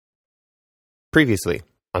Previously,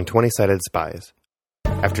 on 20-Sided Spies.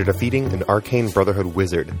 After defeating an arcane Brotherhood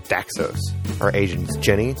wizard, Daxos, our agents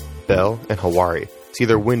Jenny, Belle, and Hawari see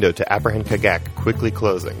their window to apprehend Kagak quickly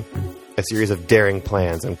closing. A series of daring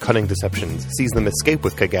plans and cunning deceptions sees them escape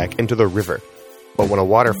with Kagak into the river. But when a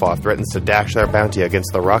waterfall threatens to dash their bounty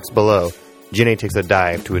against the rocks below, Jenny takes a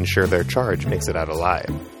dive to ensure their charge makes it out alive.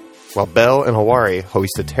 While Belle and Hawari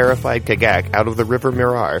hoist a terrified Kagak out of the river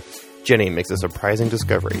Mirar, Jenny makes a surprising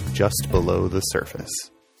discovery just below the surface.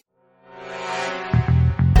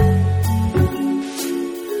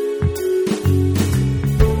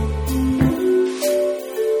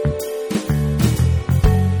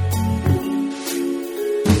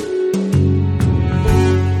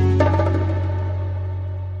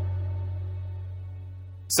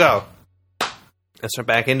 So, let's jump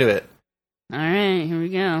back into it. All right, here we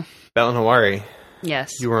go. Belle and Hawari,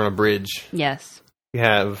 Yes. you were on a bridge. Yes. You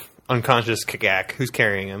have unconscious Kagak. Who's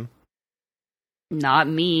carrying him? Not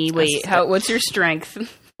me. Wait, what's your strength?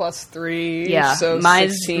 +3. Yeah, so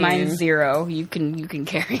mine's 16. 0. You can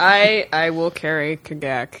carry. I will carry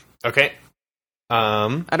Kagak. Okay.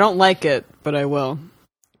 I don't like it, but I will.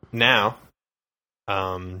 Now,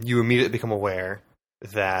 you immediately become aware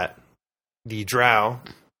that the drow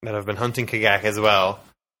that have been hunting Kagak as well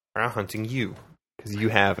are now hunting you, because you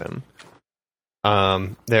have him.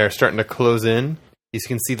 They're starting to close in. You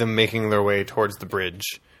can see them making their way towards the bridge.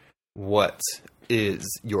 What is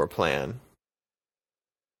your plan?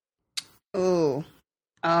 Ooh.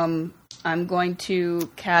 I'm going to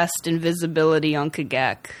cast invisibility on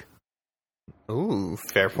Kagak. Ooh,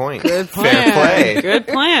 fair point. Good plan. Fair play. Good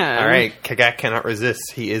plan. All right, Kagak cannot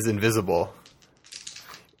resist. He is invisible.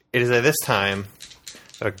 It is at this time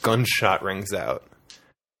that a gunshot rings out.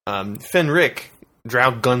 Fenric,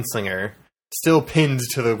 drow gunslinger, still pinned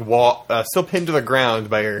to the wall, still pinned to the ground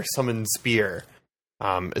by your summoned spear,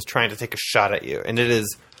 is trying to take a shot at you, and it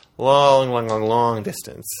is long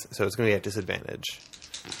distance, so it's going to be at disadvantage.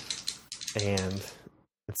 And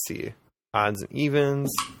let's see, odds and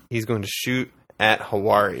evens. He's going to shoot at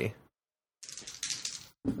Hawari.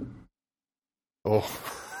 Oh,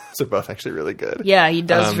 those are both actually really good. Yeah, he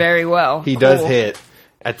does very well. He does hit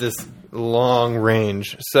at this long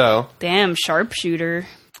range. So, Damn, sharpshooter.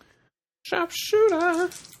 sharpshooter.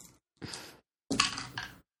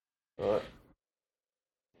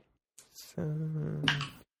 So,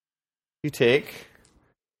 you take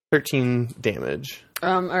 13 damage.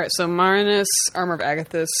 All right, so Marinus, Armor of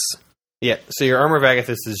Agathis. Yeah, so your Armor of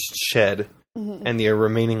Agathis is shed, and the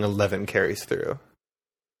remaining 11 carries through.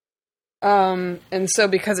 And so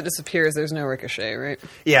because it disappears, there's no ricochet, right?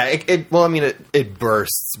 Yeah, it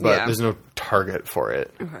bursts, but Yeah. there's no target for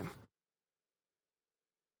it. Okay.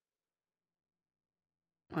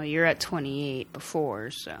 Well, you're at 28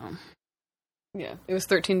 before, so. Yeah. It was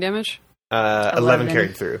 13 damage? 11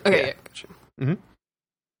 carried through. Okay, yeah, gotcha.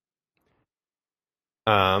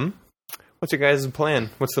 What's your guys' plan?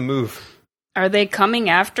 What's the move? Are they coming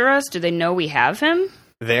after us? Do they know we have him?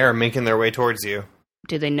 They are making their way towards you.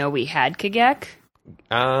 Do they know we had Kagak?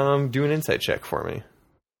 Do an insight check for me.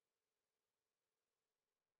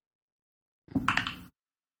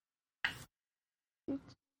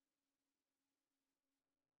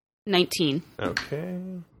 $19. Okay.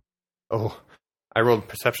 Oh, I rolled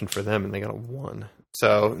perception for them and they got a 1.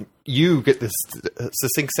 So you get this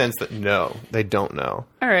succinct sense that no, they don't know.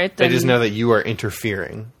 All right, They then. just know that you are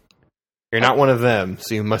interfering. You're not one of them,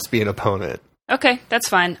 so you must be an opponent. Okay, that's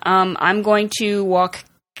fine. I'm going to walk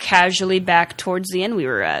casually back towards the inn we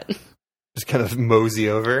were at. Just kind of mosey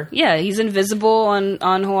over. Yeah, he's invisible on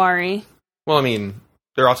Hawari. Well, I mean,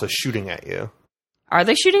 they're also shooting at you. Are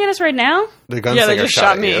they shooting at us right now? The gunslinger Yeah, they just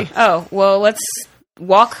shot at me. you. Oh, well, let's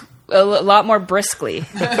walk a lot more briskly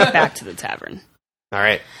back to the tavern. All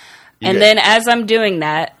right. And then as I'm doing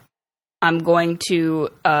that, I'm going to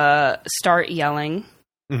start yelling,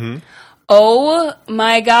 "Oh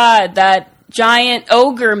my god, that giant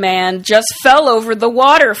ogre man just fell over the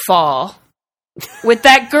waterfall with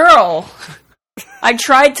that girl. I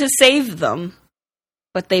tried to save them,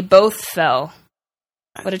 but they both fell.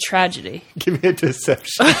 What a tragedy." Give me a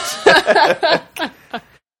deception.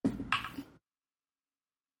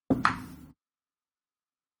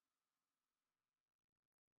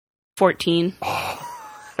 14. I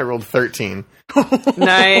rolled 13.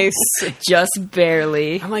 Nice. Just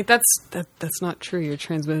barely. I'm like, that's not true. You're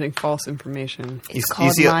transmitting false information. It's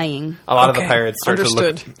called lying. A lot of the Okay, pirates start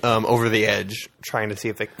understood. to look over the edge, trying to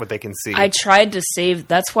see what they can see. I tried to save.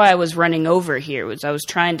 That's why I was running over here. I was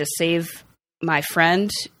trying to save my friend,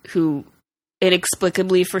 who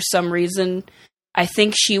inexplicably, for some reason, I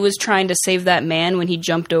think she was trying to save that man when he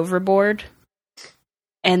jumped overboard.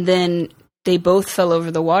 And then They both fell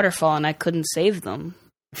over the waterfall, and I couldn't save them.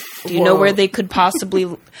 Do you know where they could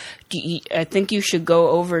possibly... I think you should go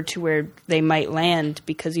over to where they might land,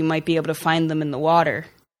 because you might be able to find them in the water.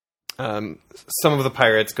 Some of the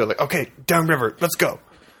pirates go like, okay, downriver, let's go.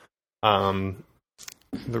 The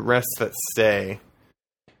rest that stay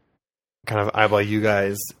kind of eyeball you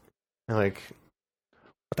guys. They're like,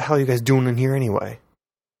 what the hell are you guys doing in here anyway?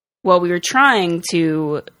 Well, we were trying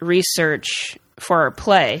to research for our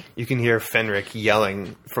play. You can hear Fenric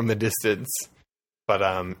yelling from the distance, but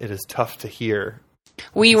it is tough to hear.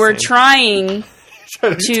 We were trying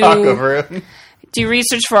to talk over him. Do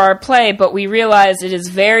research for our play, but we realize it is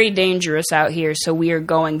very dangerous out here, so we are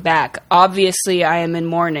going back. Obviously, I am in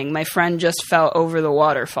mourning. My friend just fell over the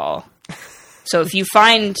waterfall. So if you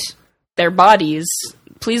find their bodies,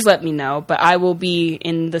 please let me know, but I will be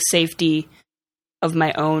in the safety of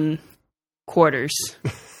my own quarters.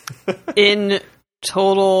 In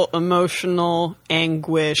total emotional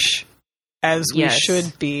anguish, as we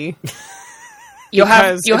should be. You'll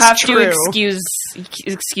have to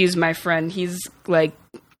excuse my friend. He's like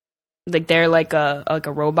they're like a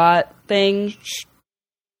robot thing.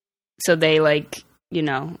 So they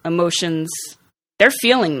emotions. They're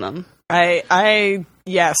feeling them.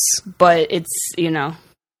 Yes, but it's it's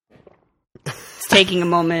taking a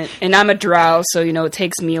moment, and I'm a drow, so it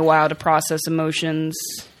takes me a while to process emotions.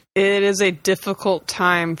 It is a difficult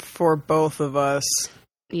time for both of us.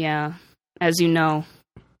 Yeah, as you know.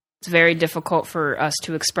 It's very difficult for us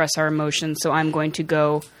to express our emotions, so I'm going to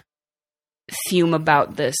go fume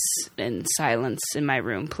about this in silence in my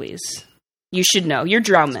room, please. You should know. You're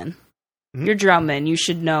drow men. Mm-hmm. You're drow men. You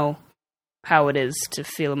should know how it is to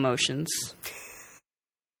feel emotions.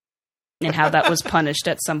 And how that was punished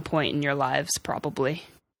at some point in your lives, probably.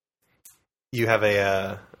 You have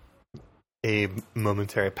a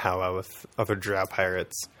momentary powwow with other drow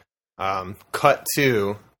pirates. Cut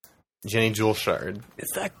to... Jenny Jewelshard. Is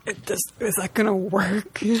that gonna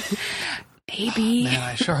work? Maybe. Man,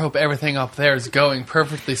 I sure hope everything up there is going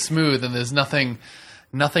perfectly smooth and there's nothing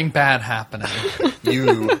bad happening.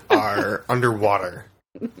 You are underwater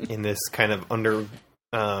in this kind of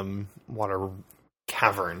water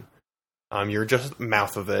cavern. You're just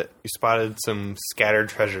mouth of it. You spotted some scattered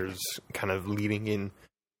treasures kind of leading in,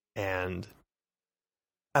 and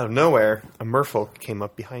out of nowhere, a merfolk came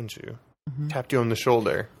up behind you, tapped you on the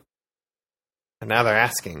shoulder. And now they're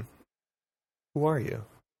asking, who are you?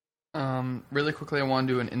 Really quickly, I want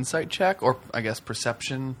to do an insight check, or I guess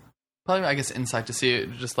perception. Probably, I guess, insight to see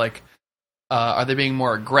it. Just like, are they being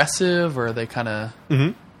more aggressive, or are they kind of...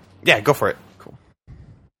 Mm-hmm. Yeah, go for it. Cool.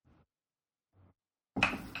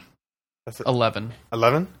 That's it. 11.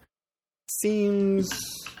 11? Seems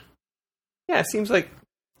like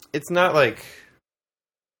it's not like...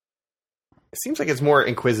 It seems like it's more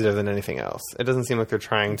inquisitive than anything else. It doesn't seem like they're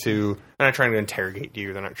not trying to interrogate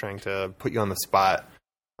you. They're not trying to put you on the spot.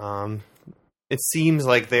 It seems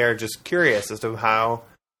like they're just curious as to how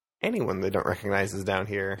anyone they don't recognize is down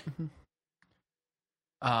here.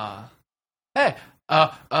 Hey,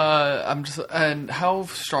 and how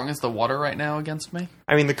strong is the water right now against me?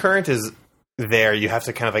 I mean, the current is there. You have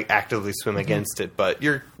to kind of like actively swim against it, but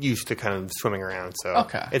you're used to kind of swimming around, so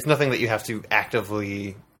okay. It's nothing that you have to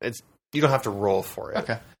actively... You don't have to roll for it.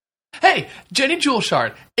 Okay. Hey, Jenny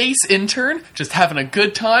Jewelshard, ace intern, just having a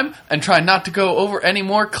good time and trying not to go over any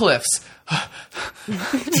more cliffs.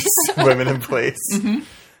 Swimming in place.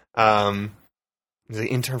 Mm-hmm. The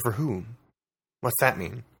intern for whom? What's that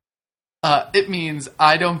mean? It means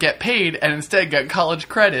I don't get paid and instead get college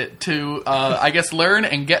credit to, I guess, learn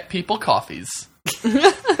and get people coffees.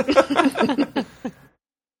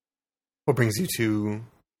 What brings you to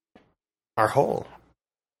our hole?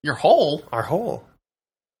 Your hole? Our hole.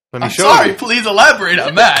 Let me I'm show sorry, you. please elaborate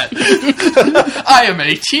on that. I am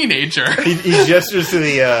a teenager. He gestures to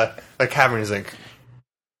the cavern. He's like,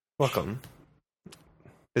 welcome.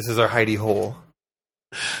 This is our hidey hole.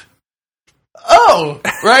 Oh,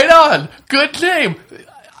 right on. Good name.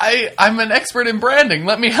 I'm an expert in branding.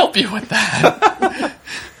 Let me help you with that.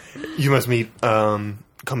 You must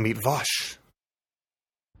come meet Vosh.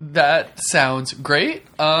 That sounds great.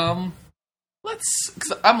 Cause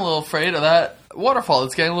I'm a little afraid of that waterfall.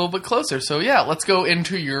 It's getting a little bit closer. So yeah, let's go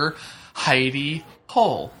into your hidey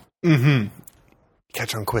hole. Mm-hmm.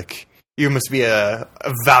 Catch on quick. You must be a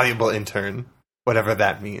valuable intern, whatever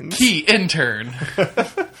that means. Key intern.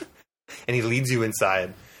 And he leads you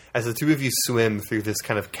inside. As the two of you swim through this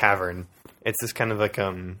kind of cavern, it's this kind of like,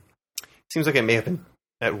 seems like it may have been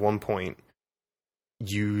at one point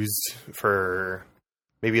used for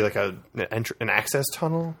maybe like an access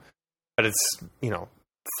tunnel, but it's,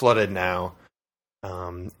 flooded now.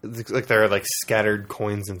 It looks like there are like scattered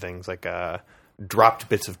coins and things, like dropped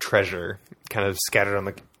bits of treasure kind of scattered on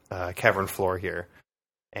the cavern floor here.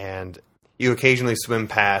 And you occasionally swim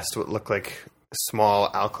past what look like small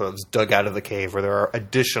alcoves dug out of the cave where there are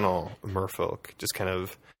additional merfolk just kind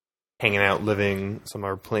of hanging out, living. Some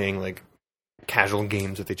are playing like casual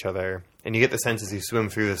games with each other. And you get the sense as you swim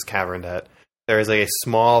through this cavern that there is like a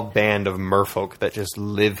small band of merfolk that just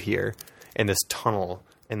live here in this tunnel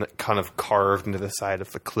and kind of carved into the side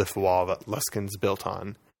of the cliff wall that Luskin's built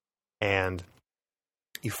on. And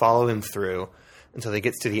you follow him through until he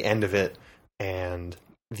gets to the end of it, and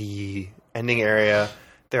the ending area,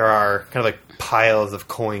 there are kind of like piles of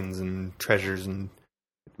coins and treasures and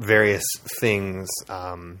various things.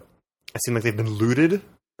 It seems like they've been looted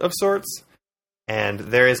of sorts, and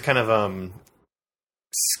there is kind of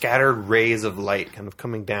scattered rays of light kind of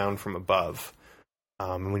coming down from above.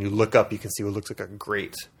 And when you look up, you can see what looks like a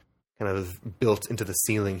grate kind of built into the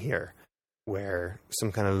ceiling here, where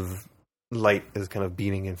some kind of light is kind of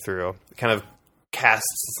beaming in through. It kind of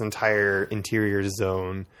casts this entire interior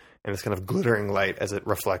zone and this kind of glittering light as it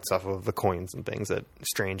reflects off of the coins and things at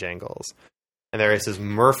strange angles. And there is this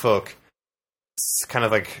merfolk kind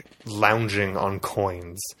of like lounging on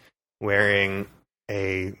coins, wearing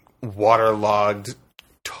a waterlogged,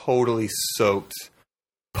 totally soaked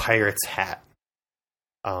pirate's hat.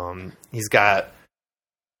 He's got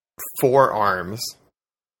 4 arms,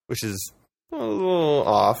 which is a little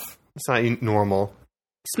off. It's not normal.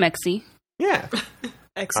 Smexy. Yeah.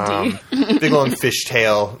 XD. Big long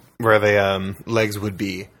fishtail where the legs would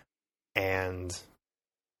be. And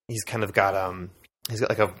he's kind of got he's got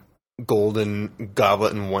like a golden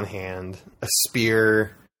goblet in one hand, a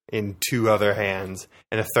spear in 2 other hands,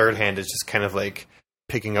 and a third hand is just kind of like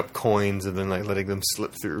picking up coins and then like letting them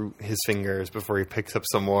slip through his fingers before he picks up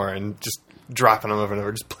some more and just dropping them over and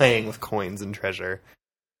over, just playing with coins and treasure.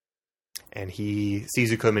 And he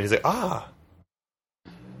sees you come in, he's like,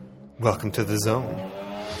 welcome to the zone.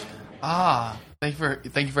 Thank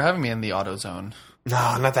you for having me in the auto zone.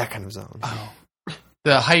 No, not that kind of zone. Oh.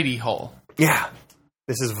 The hidey hole. Yeah.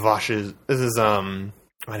 This is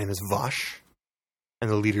my name is Vosh. I'm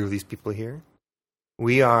the leader of these people here.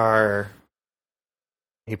 We are,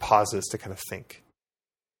 he pauses to kind of think,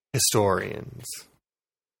 historians.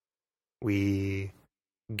 We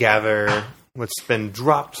gather what's been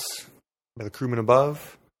dropped by the crewmen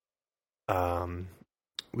above.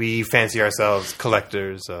 We fancy ourselves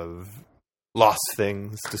collectors of lost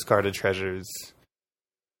things, discarded treasures.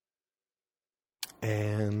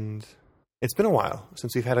 And it's been a while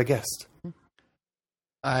since we've had a guest. We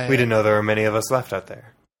didn't know there were many of us left out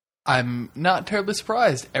there. I'm not terribly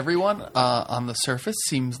surprised. Everyone on the surface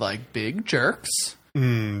seems like big jerks.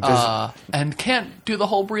 And can't do the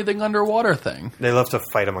whole breathing underwater thing. They love to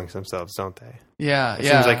fight amongst themselves, don't they? Yeah, It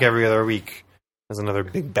seems like every other week there's another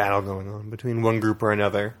big battle going on between one group or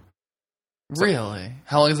another. Really?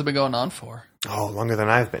 How long has it been going on for? Oh, longer than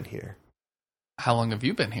I've been here. How long have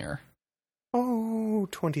you been here?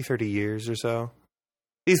 20, 30 years or so.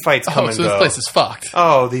 These fights come and so go. this place is fucked.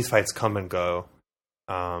 Oh, these fights come and go.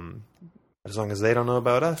 As long as they don't know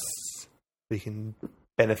about us, we can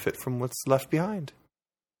benefit from what's left behind.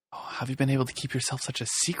 Oh, how have you been able to keep yourself such a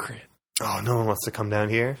secret? Oh, no one wants to come down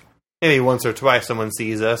here. Maybe once or twice someone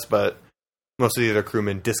sees us, but most of the other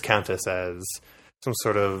crewmen discount us as some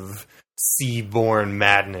sort of sea-born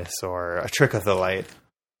madness or a trick of the light.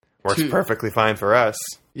 Works perfectly fine for us.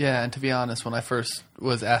 Yeah, and to be honest, when I first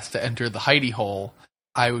was asked to enter the hidey hole,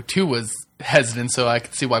 I too was hesitant, so I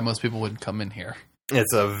could see why most people wouldn't come in here.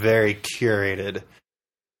 It's a very curated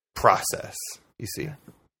process, you see.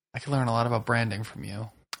 I could learn a lot about branding from you.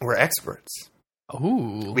 We're experts.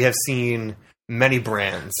 Ooh. We have seen many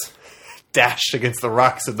brands dashed against the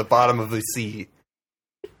rocks at the bottom of the sea.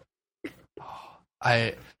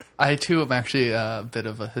 I too am actually a bit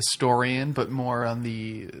of a historian, but more on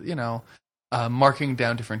the, marking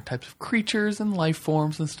down different types of creatures and life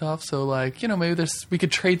forms and stuff. So, maybe we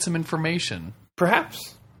could trade some information.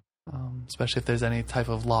 Perhaps. Especially if there's any type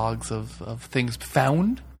of logs of things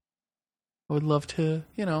found. I would love to,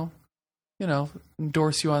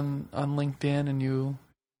 endorse you on LinkedIn and you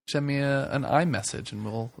send me an iMessage and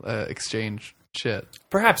we'll exchange shit.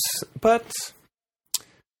 Perhaps, but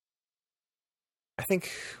I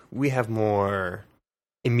think we have more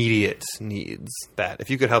immediate needs that if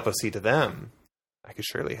you could help us see to them, I could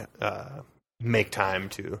surely make time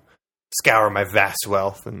to scour my vast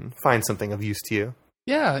wealth and find something of use to you.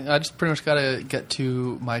 Yeah, I just pretty much got to get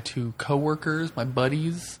to my 2 coworkers, my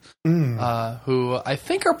buddies, who I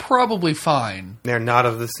think are probably fine. They're not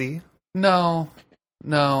of the sea? No.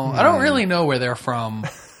 I don't really know where they're from.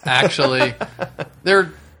 actually.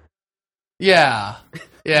 They're... Yeah.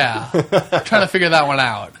 Trying to figure that one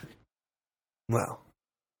out. Well,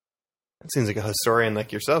 it seems like a historian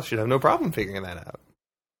like yourself should have no problem figuring that out.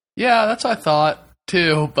 Yeah, that's what I thought,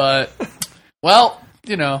 too, but... Well,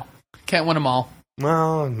 can't win them all.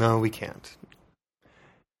 Well, no, we can't.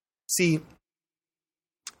 See,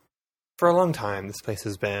 for a long time, this place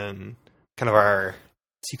has been kind of our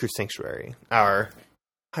secret sanctuary, our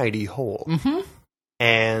hidey hole. Mm-hmm.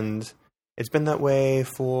 And it's been that way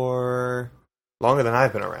for longer than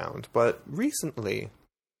I've been around. But recently,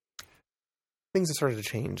 things have started to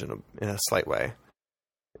change in a slight way.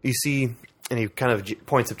 You see, and he kind of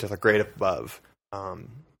points up to the grate up above.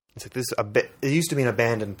 It's like this. It used to be an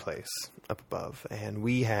abandoned place up above, and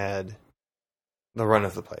we had the run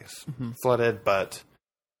of the place, flooded. But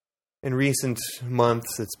in recent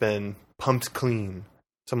months, it's been pumped clean.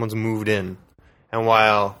 Someone's moved in, and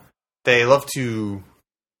while they love to,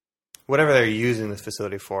 whatever they're using this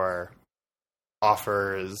facility for,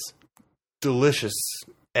 offers delicious,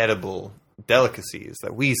 edible delicacies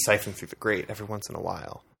that we siphon through the grate every once in a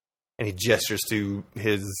while. And he gestures to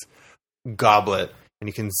his goblet. And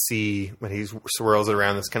you can see when he swirls it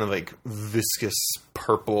around, this kind of like viscous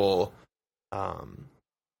purple,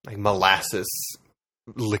 like molasses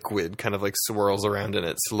liquid kind of like swirls around in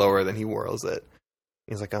it slower than he whirls it.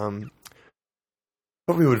 He's like,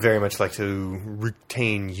 but we would very much like to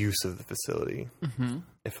retain use of the facility,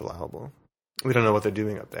 if allowable. We don't know what they're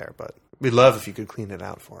doing up there, but we'd love if you could clean it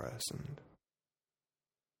out for us and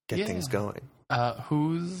get things going.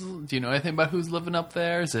 Do you know anything about who's living up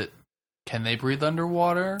there? Can they breathe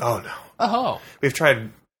underwater? Oh, no. Oh. We've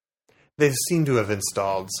tried. They seem to have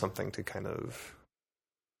installed something to kind of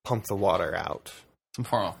pump the water out. Some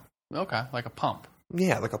form of... Okay, like a pump.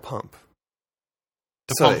 Yeah, like a pump.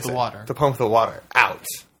 To pump the water. To pump the water out.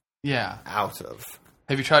 Yeah. Out of.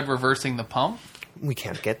 Have you tried reversing the pump? We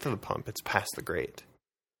can't get to the pump. It's past the grate.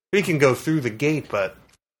 We can go through the gate, but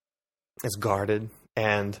it's guarded.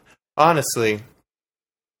 And honestly,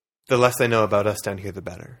 the less they know about us down here, the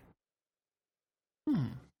better.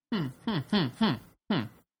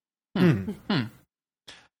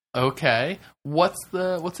 Okay.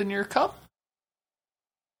 What's in your cup?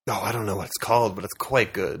 Oh, I don't know what it's called, but it's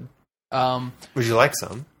quite good. Would you like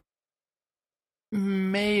some?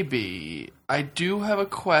 Maybe. I do have a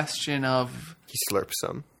question of... He slurps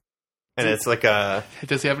some. And it's like a...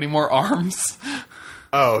 Does he have any more arms?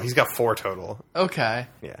 Oh, he's got 4 total. Okay.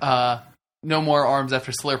 Yeah. No more arms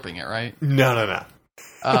after slurping it, right? No.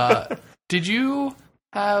 Did you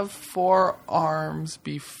have 4 arms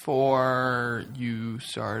before you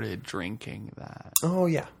started drinking that? Oh,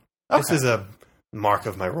 yeah. Okay. This is a mark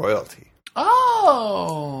of my royalty.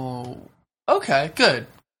 Oh. Okay, good.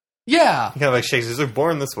 Yeah. He kind of like shakes his head.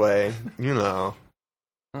 Born this way,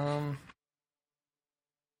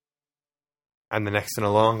 I'm the next in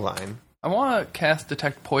a long line. I want to cast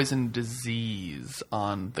Detect Poison Disease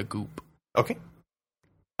on the goop. Okay.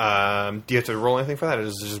 Do you have to roll anything for that, or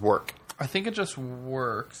does it just work? I think it just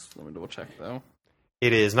works. Let me double check, though.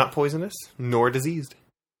 It is not poisonous, nor diseased.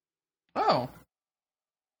 Oh.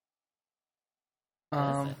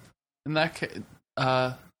 In that case,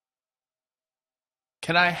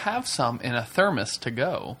 can I have some in a thermos to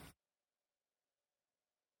go?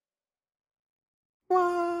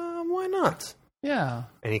 Why not? Yeah.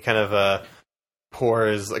 And he kind of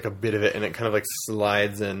pours like a bit of it, and it kind of like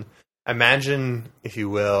slides in. Imagine, if you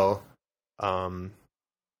will, al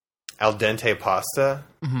dente pasta,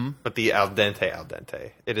 but the al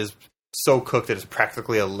dente. It is so cooked that it's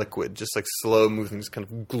practically a liquid, just like slow moving, just kind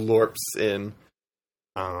of glorps in,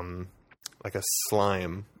 like a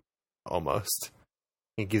slime almost.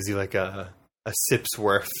 He gives you like a sip's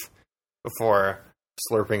worth before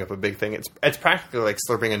slurping up a big thing. It's practically like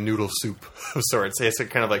slurping a noodle soup of sorts. It's like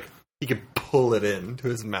kind of like he could pull it into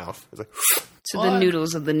his mouth. It's like the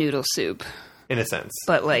noodles of the noodle soup, in a sense,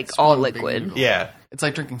 but like all liquid. Yeah, it's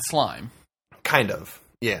like drinking slime. Kind of.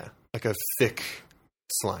 Yeah, like a thick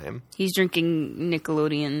slime. He's drinking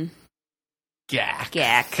Nickelodeon. Gack.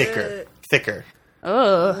 Thicker.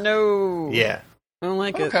 Oh no. Yeah, I don't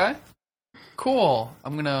like it. Okay. Cool.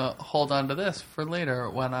 I'm gonna hold on to this for later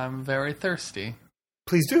when I'm very thirsty.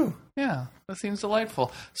 Please do. Yeah, that seems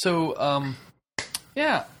delightful. So,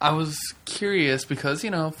 yeah, I was curious because,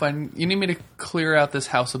 you need me to clear out this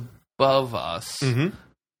house above us. Mm-hmm.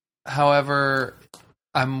 However,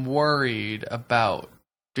 I'm worried about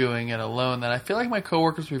doing it alone. That I feel like my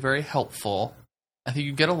coworkers will be very helpful. I think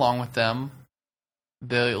you get along with them.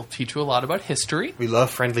 They'll teach you a lot about history. We love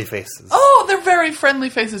friendly faces. Oh, they're very friendly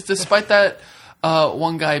faces, despite that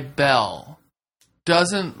one guy, Bell,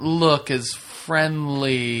 doesn't look as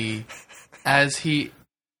friendly as he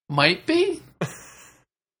might be?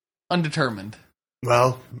 Undetermined.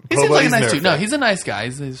 Well, He seems like a nice dude. No, he's a nice guy.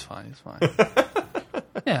 He's fine. He's fine.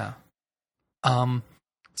 Yeah.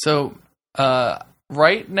 So,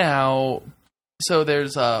 right now, so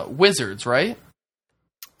there's wizards, right?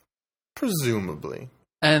 Presumably.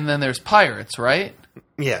 And then there's pirates, right?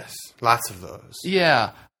 Yes, lots of those.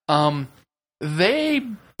 Yeah. They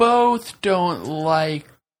both don't like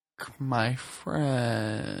my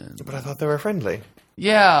friend. But I thought they were friendly.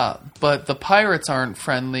 Yeah, but the pirates aren't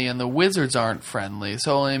friendly and the wizards aren't friendly,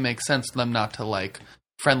 so it only makes sense for them not to like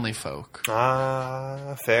friendly folk.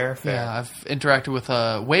 Ah, fair. Yeah, I've interacted with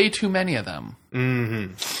way too many of them.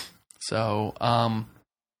 Mm-hmm. So,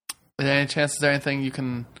 any chance is there anything you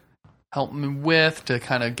can help me with to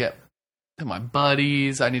kind of get to my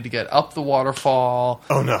buddies? I need to get up the waterfall.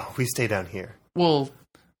 Oh no, we stay down here. Well,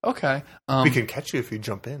 okay. We can catch you if you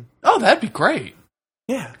jump in. Oh, that'd be great.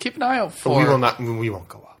 Yeah. Keep an eye out for. But we will not. We won't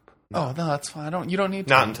go up. No. Oh no, that's fine. You don't need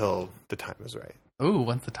to. Not until the time is right. Ooh,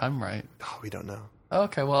 when's the time right? Oh, we don't know.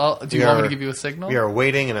 Okay, well, do you want me to give you a signal? We are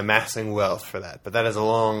waiting and amassing wealth for that, but that is a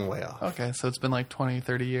long way off. Okay, so it's been like 20,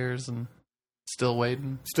 30 years and still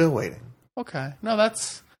waiting? Still waiting. Okay. No,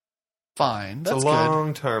 that's fine. That's it's a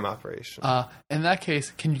long-term operation. In that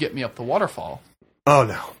case, can you get me up the waterfall? Oh,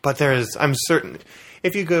 no. But I'm certain,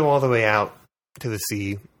 if you go all the way out to the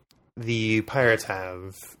sea, the pirates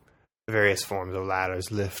have various forms of ladders,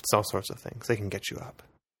 lifts, all sorts of things. They can get you up.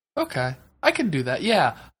 Okay. I can do that,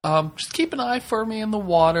 yeah. Just keep an eye for me in the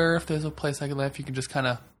water. If there's a place I can live, you can just kind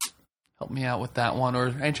of help me out with that one. Or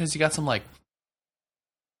any chance you got some, like,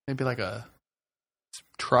 maybe like a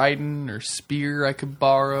trident or spear I could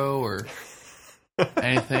borrow or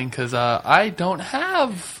anything? Because I don't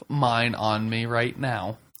have mine on me right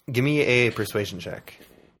now. Give me a persuasion check.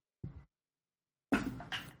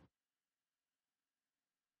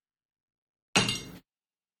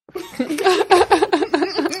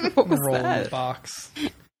 What was roll that? in the box.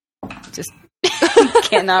 Just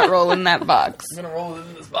cannot roll in that box. I'm going to roll it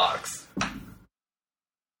in this box.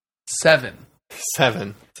 7.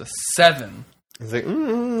 7. It's a 7. He's like,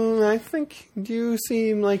 I think you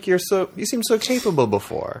seem like you seem so capable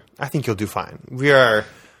before. I think you'll do fine. We are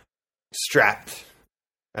strapped,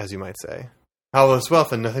 as you might say. All this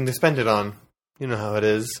wealth and nothing to spend it on. You know how it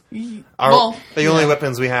is. The only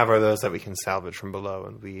weapons we have are those that we can salvage from below,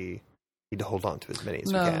 and we need to hold on to as many as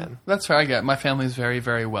we can. That's fair. I get it. My family's very,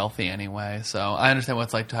 very wealthy anyway, so I understand what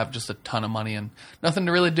it's like to have just a ton of money and nothing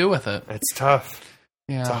to really do with it. It's tough.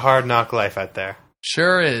 Yeah. It's a hard knock life out there.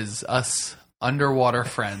 Sure is. Us underwater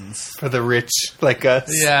friends. For the rich like us.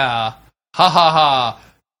 Yeah. Ha ha ha.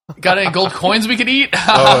 Got any gold coins we could eat?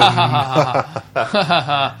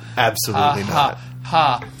 Absolutely not.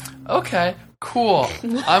 Ha. Okay, cool.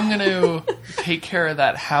 I'm going to take care of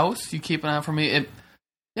that house. You keep an eye out for me.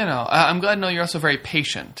 I'm glad to know you're also very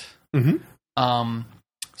patient. Mm-hmm.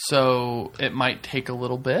 So it might take a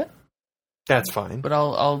little bit. That's fine. But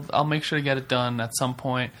I'll make sure to get it done at some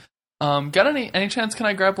point. Got any chance? Can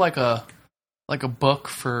I grab like a book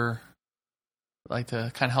for like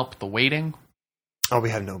to kind of help with the waiting? Oh, we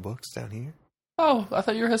have no books down here. Oh, I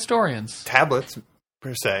thought you were historians. Tablets,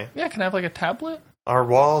 per se. Yeah, can I have like a tablet?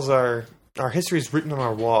 Our history is written on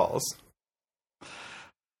our walls.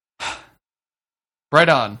 Right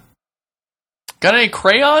on. Got any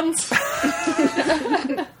crayons?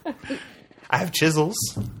 I have chisels,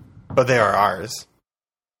 but they are ours.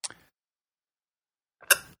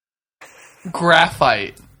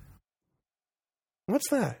 Graphite. What's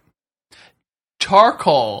that?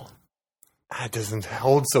 Charcoal. It doesn't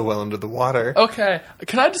hold so well under the water. Okay.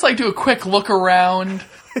 Can I just do a quick look around?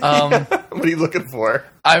 What are you looking for?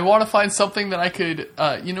 I want to find something that I could,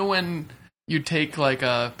 when you take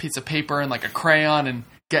a piece of paper and a crayon and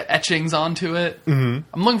get etchings onto it? Mm-hmm.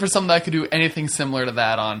 I'm looking for something that I could do anything similar to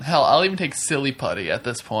that on. Hell, I'll even take silly putty at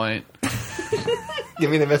this point. Give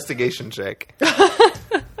me an investigation check.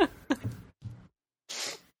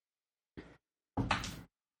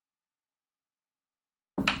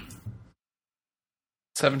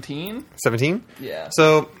 17? 17? Yeah.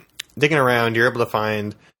 So, digging around, you're able to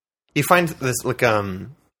find this, it's like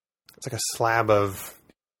a slab of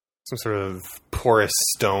some sort of porous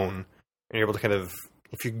stone, and you're able to kind of,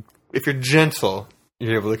 if you're gentle,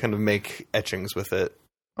 you're able to kind of make etchings with it.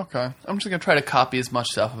 Okay. I'm just going to try to copy as much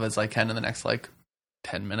stuff as I can in the next,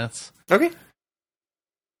 10 minutes. Okay.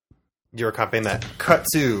 You're copying that. Cut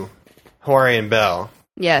to Hawari and Belle.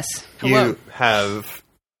 Yes. Hello. You have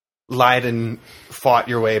lied and fought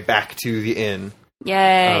your way back to the inn.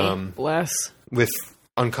 Yay. Bless. With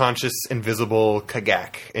unconscious, invisible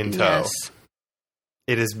Kagak in tow. Yes.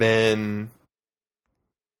 It has been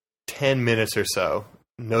 10 minutes or so,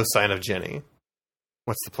 no sign of Jenny.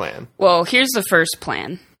 What's the plan? Well, here's the first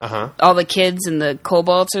plan. Uh-huh. All the kids and the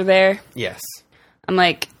kobolds are there. Yes. I'm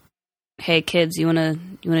like, hey kids, you wanna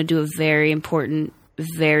do a very important,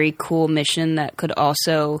 very cool mission that could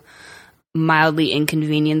also mildly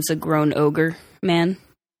inconvenience a grown ogre man?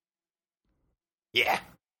 Yeah.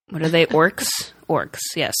 What are they? Orcs? Orcs.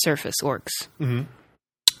 Yeah, surface orcs. Mm-hmm.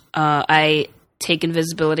 I take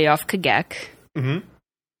invisibility off Kagak. Mm-hmm.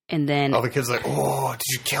 And then... All the kids are like, oh, did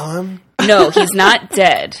you kill him? No, he's not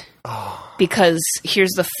dead. Oh. Because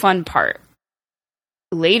here's the fun part.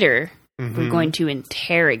 Later, Mm-hmm. we're going to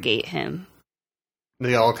interrogate him.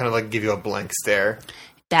 They all kind of like give you a blank stare.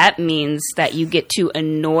 That means that you get to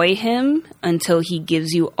annoy him until he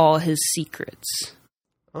gives you all his secrets.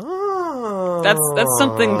 Oh. That's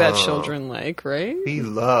something that children like, right? We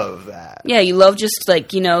love that. Yeah, you love just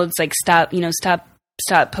like, it's like stop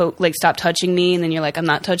touching me, and then you're like, I'm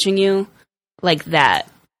not touching you. Like that.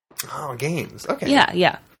 Oh, games. Okay.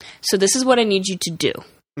 Yeah. So this is what I need you to do.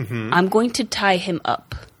 Mm-hmm. I'm going to tie him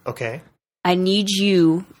up. Okay. I need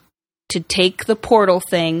you to take the portal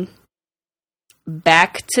thing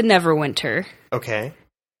back to Neverwinter. Okay.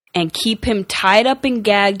 And keep him tied up and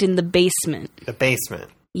gagged in the basement. The basement.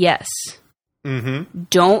 Yes. Mm-hmm.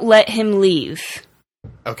 Don't let him leave.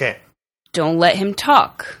 Okay. Don't let him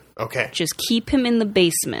talk. Okay. Just keep him in the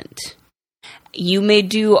basement. You may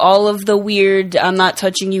do all of the weird I'm not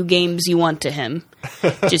touching you games you want to him.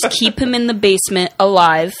 Just keep him in the basement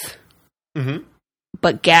alive. Mm-hmm.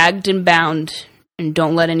 But gagged and bound, and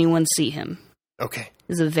don't let anyone see him. Okay.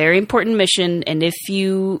 This is a very important mission, and if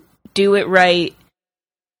you do it right,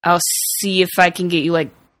 I'll see if I can get you, like,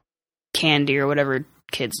 candy or whatever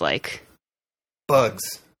kids like. Bugs.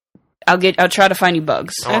 I'll try to find you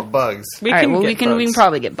bugs. I want bugs. We can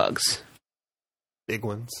probably get bugs. Big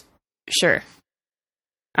ones. Sure.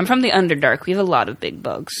 I'm from the Underdark. We have a lot of big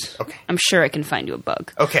bugs. Okay. I'm sure I can find you a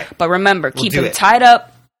bug. Okay. But remember, keep him it. tied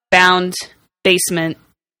up, bound, basement.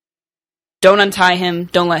 Don't untie him.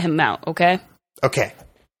 Don't let him out, okay? Okay.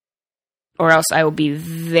 Or else I will be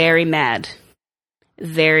very mad.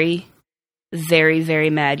 Very, very, very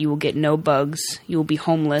mad. You will get no bugs. You will be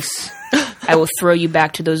homeless. I will throw you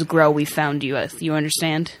back to those grow we found you with. You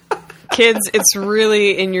understand? Kids, it's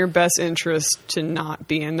really in your best interest to not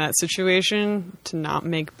be in that situation, to not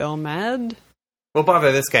make Belle mad. We'll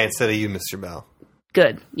bother this guy instead of you, Mr. Bell.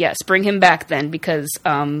 Good. Yes, bring him back then, because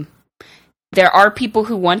there are people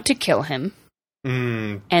who want to kill him,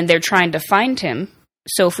 and they're trying to find him.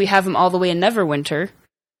 So if we have him all the way in Neverwinter,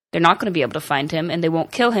 they're not going to be able to find him, and they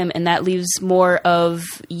won't kill him, and that leaves more of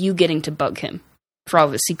you getting to bug him for all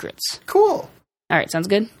of his secrets. Cool. All right, sounds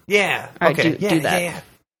good? Yeah. All right, okay. do that. Yeah.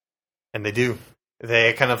 And they do.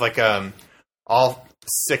 They kind of like, all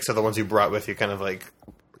 6 of the ones you brought with you kind of like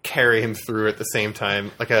carry him through at the same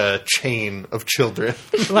time, like a chain of children.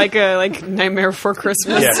 like Nightmare Before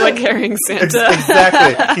Christmas, Yeah. like carrying Santa.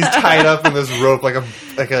 Exactly. He's tied up in this rope like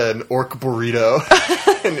an orc burrito.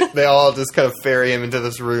 And they all just kind of ferry him into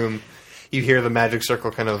this room. You hear the magic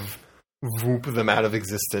circle kind of whoop them out of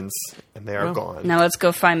existence, and they are gone. Now let's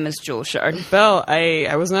go find Miss Jewel Shard. Belle,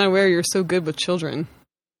 I was not aware you're so good with children.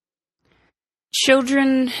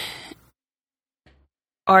 Children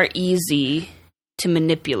are easy to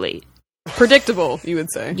manipulate. Predictable, you would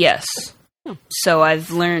say. Yes. So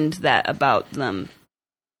I've learned that about them,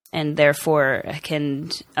 and therefore I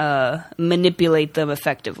can manipulate them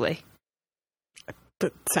effectively.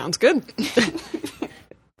 That sounds good.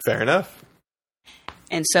 Fair enough.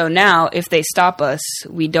 And so now, if they stop us,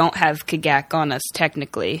 we don't have Kagak on us,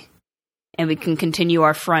 technically. And we can continue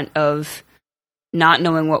our front of not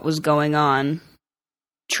knowing what was going on,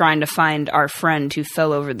 trying to find our friend who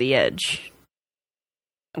fell over the edge,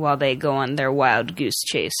 while they go on their wild goose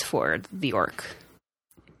chase for the orc.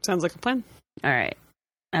 Sounds like a plan. All right.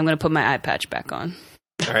 I'm going to put my eye patch back on.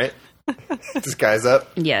 All right. Disguise up.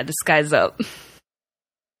 Yeah, disguise up.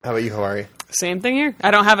 How about you, Hawari? Same thing here.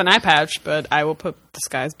 I don't have an eye patch, but I will put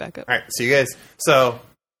disguise back up. All right, so you guys. So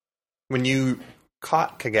when you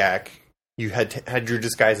caught Kagak, you had your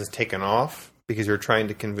disguises taken off because you were trying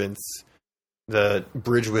to convince the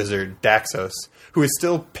bridge wizard Daxos, who is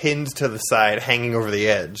still pinned to the side, hanging over the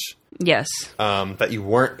edge. Yes. That you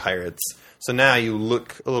weren't pirates. So now you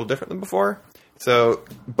look a little different than before. So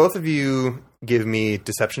both of you give me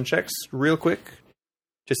deception checks real quick,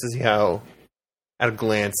 just to see how, at a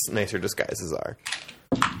glance, nice your disguises are.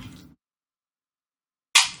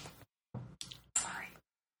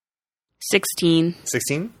 16.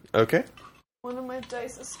 16? Okay. One of my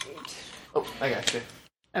dice escaped. Oh, I got you.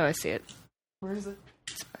 Oh, I see it. Where is it?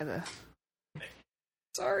 It's by the...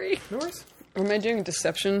 Sorry. No worries. Or am I doing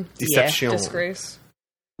deception? Deception. Disgrace.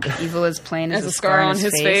 Evil is plain as As a scar on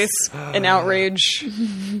his face. In outrage.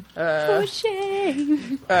 For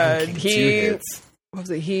shame. He... What was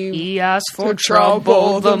it? He asked for For trouble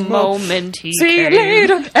trouble the the moment he See you came.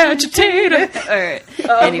 later, agitator. All right.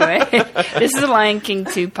 Anyway, this is a Lion King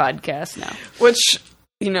 2 podcast now. Which,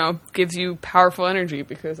 gives you powerful energy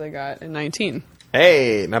because I got a 19.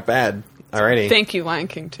 Hey, not bad. Alrighty. Thank you, Lion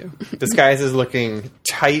King 2. Disguise is looking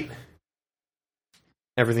tight.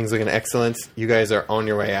 Everything's looking excellent. You guys are on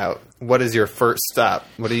your way out. What is your first stop?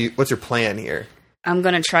 What's your plan here? I'm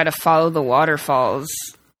going to try to follow the waterfalls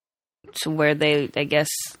to where they, I guess,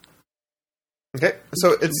 Okay,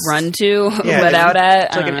 so it's run to, Yeah, let out at.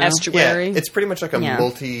 It's like an yeah, estuary. it's pretty much like Yeah.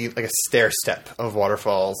 like a stair step of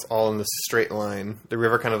waterfalls, all in this straight line. The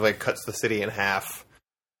river kind of like cuts the city in half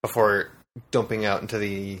before dumping out into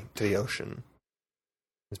the ocean.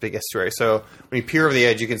 This big estuary. So when you peer over the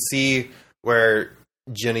edge, you can see where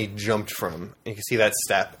Jenny jumped from. You can see that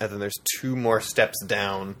step, and then there's 2 more steps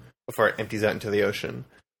down before it empties out into the ocean.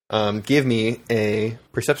 Give me a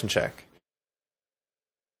perception check.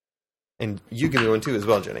 And you can do one too as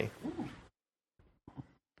well, Jenny.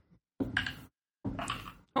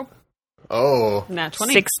 Oh. Nat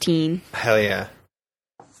 20. 16. Hell yeah.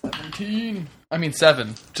 17. I mean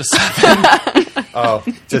 7. Just 7. Oh,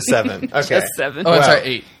 just 7. Okay. Just 7. Oh, I'm Wow. sorry,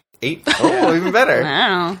 8. 8? Oh, even better.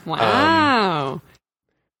 Wow. Wow.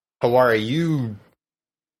 Hawari, you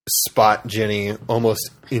spot Jenny almost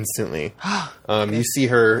instantly. You see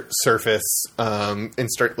her surface and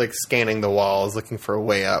start like scanning the walls, looking for a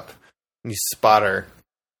way up. And you spot her.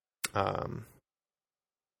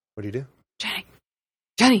 What do you do? Jenny.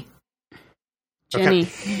 Jenny. You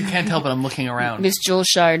can't tell, but I'm looking around. Miss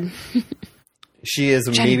Julshard. She is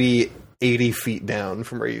Jenny. maybe 80 feet down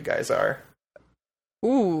from where you guys are.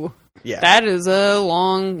 Ooh. Yeah. That is a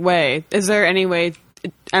long way. Is there any way...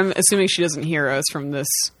 I'm assuming she doesn't hear us from this.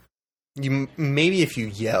 Maybe if you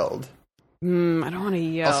yelled. I don't want to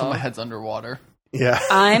yell. Also, my head's underwater. Yeah.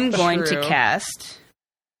 I'm going to True. cast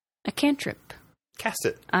a cantrip. Cast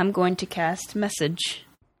it. I'm going to cast message.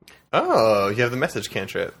 Oh, you have the message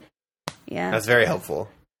cantrip. Yeah. That's very helpful.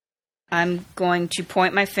 I'm going to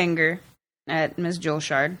point my finger at Miss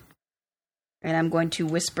Julshard, and I'm going to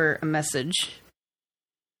whisper a message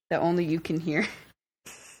that only you can hear.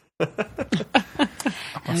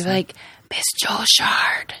 I'm like, Miss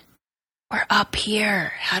Julshard, we're up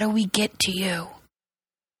here. How do we get to you?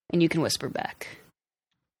 And you can whisper back.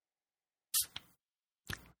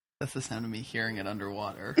 That's the sound of me hearing it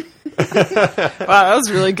underwater. Wow, that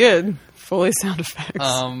was really good. Fully sound effects.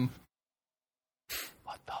 What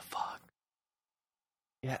the fuck?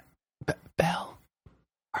 Yeah. Belle,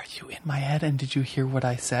 are you in my head and did you hear what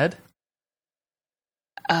I said?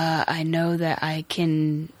 I know that I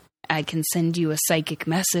can send you a psychic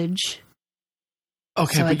message.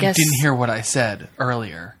 Okay, So I but guess- you didn't hear what I said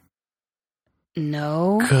earlier.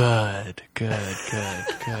 No. Good.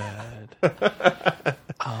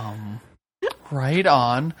 Right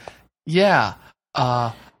on. Yeah.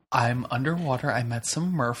 I'm underwater. I met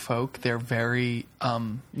some merfolk. They're very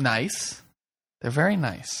nice. They're very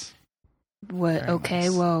nice. What? Very Okay,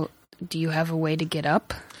 nice. well, do you have a way to get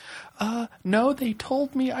up? No, they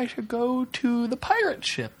told me I should go to the pirate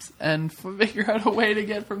ships and figure out a way to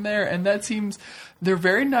get from there. And that seems, they're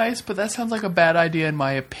very nice, but that sounds like a bad idea in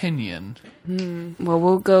my opinion. Well,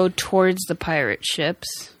 we'll go towards the pirate ships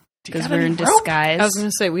Do you because got we're any in rope? disguise. I was going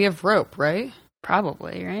to say, we have rope, right?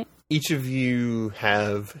 Probably, right? Each of you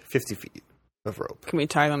have 50 feet of rope. Can we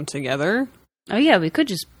tie them together? Oh yeah, we could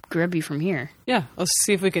just grab you from here. Yeah, let's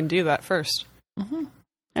see if we can do that first. Yeah,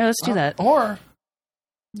 let's do that. Or,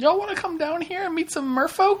 y'all want to come down here and meet some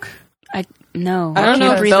merfolk? No, I don't know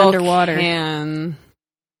can't if breathe Belle underwater. can.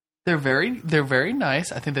 They're very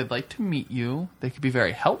nice. I think they'd like to meet you. They could be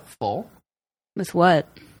very helpful. With what?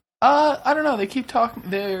 I don't know. They keep talking.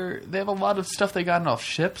 They have a lot of stuff they got off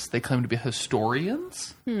ships. They claim to be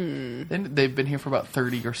historians. They've been here for about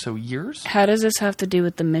 30 or so years. How does this have to do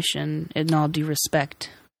with the mission? In all due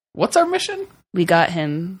respect, What's our mission? we got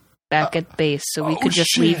him back at base, so we oh, could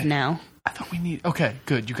just shit. leave now. I thought we need... Okay,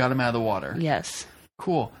 good. You got him out of the water. Yes.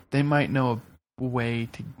 Cool. They might know a way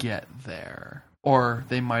to get there. Or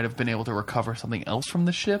they might have been able to recover something else from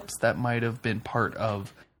the ships that might have been part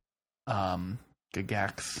of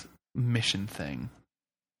Gagak's mission thing.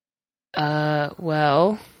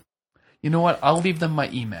 Well, You know what? I'll leave them my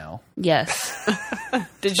email. yes.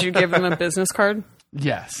 Did you give him a business card?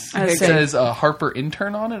 Yes. I It see. says Harper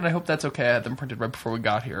intern on it, and I hope that's okay. I had them printed right before we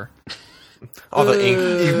got here. All the ink,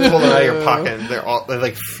 you pull them out of your pocket, and they're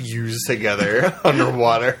like fused together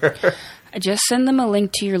underwater. I just send them a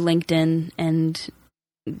link to your LinkedIn and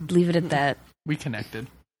leave it at that. We connected.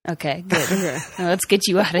 Okay, good. Now let's get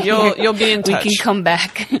you out of here. You'll be in touch. We can come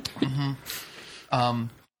back. Mm-hmm.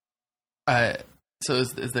 So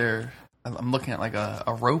is there? I'm looking at like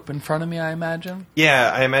a rope in front of me, I imagine.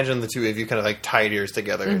 Yeah, I imagine the two of you kind of like tied yours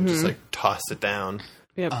together and just like tossed it down.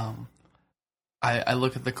 Yep. I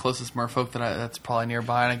look at the closest merfolk that's probably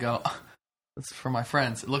nearby, and I go, "That's for my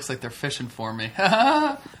friends. It looks like they're fishing for me."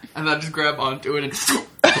 And I just grab onto it and.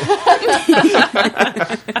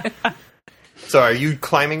 So, are you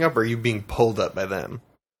climbing up, or are you being pulled up by them?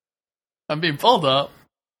 I'm being pulled up.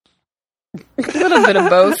 A little bit of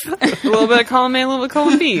both. A little bit of column A, a little bit of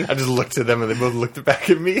column B. I just looked at them, and they both looked back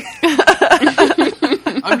at me.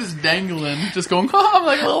 I'm just dangling, just going, I'm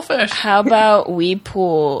like a little fish. How about we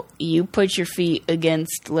pull? You put your feet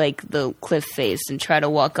against like the cliff face and try to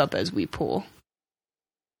walk up as we pull.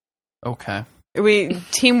 Okay.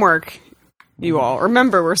 Teamwork, you all.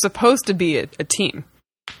 Remember, we're supposed to be a team.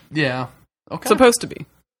 Yeah. Okay. Supposed to be.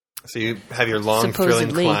 So you have your long,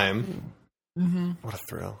 Supposedly. thrilling climb. Mm-hmm. What a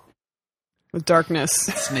thrill. With darkness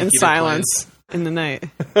Sneaky and to silence in the night.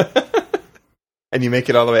 And you make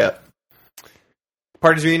it all the way up.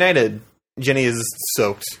 Parties reunited. Jenny is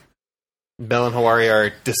soaked. Belle and Hawari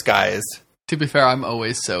are disguised. To be fair, I'm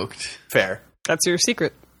always soaked. Fair. That's your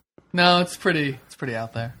secret. No, it's pretty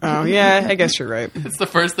out there. Oh, yeah, I guess you're right. It's the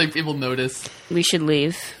first thing people notice. We should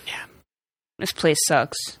leave. Yeah. This place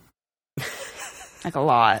sucks. Like a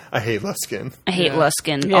lot. I hate Luskin. I hate Yeah.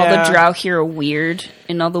 Luskin. All Yeah. the drow here are weird,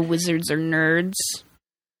 and all the wizards are nerds,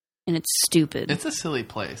 and it's stupid. It's a silly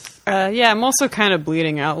place. Yeah, I'm also kind of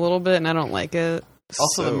bleeding out a little bit, and I don't like it.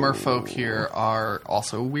 Also, the So- merfolk here are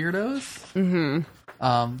also weirdos. Mm-hmm.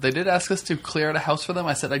 They did ask us to clear out a house for them.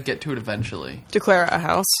 I said I'd get to it eventually. Declare a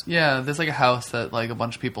house. Yeah, there's like a house that like a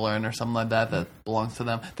bunch of people are in or something like that belongs to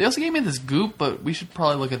them. They also gave me this goop, but we should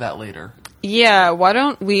probably look at that later. Yeah, why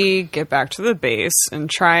don't we get back to the base and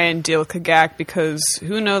try and deal with Kagak, because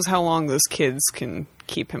who knows how long those kids can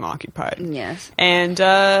keep him occupied. Yes. And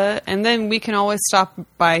then we can always stop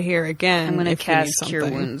by here again. I'm going to if we need cast Cure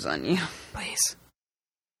something. Wounds on you, Please.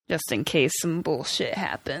 just in case some bullshit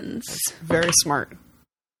happens. Very smart.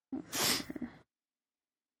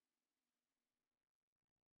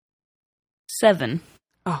 7.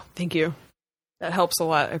 Oh, thank you. That helps a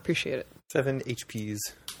lot. I appreciate it. 7 HPs.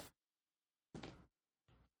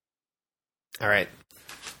 Alright.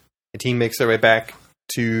 The team makes their way back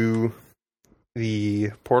to the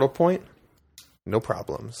portal point. No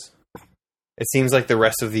problems. It seems like the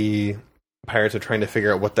rest of the pirates are trying to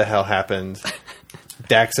figure out what the hell happened.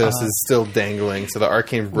 Daxos is still dangling, so the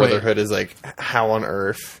Arcane Brotherhood is like, how on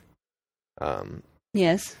earth?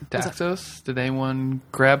 Yes. Daxos, did anyone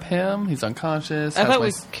grab him? He's unconscious. I Has thought my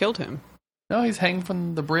we killed him. No, he's hanging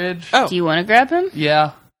from the bridge. Oh. Do you want to grab him?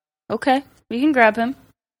 Yeah. Okay, we can grab him.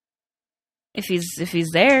 If he's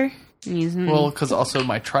there. He's, Well, because also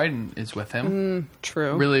my trident is with him.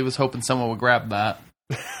 True. Really was hoping someone would grab that.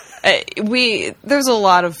 There's a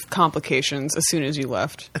lot of complications as soon as you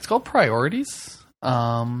left. It's called priorities.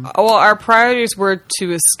 Well, our priorities were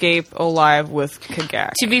to escape alive with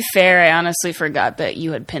Kagak. To be fair, I honestly forgot that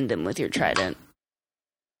you had pinned him with your trident.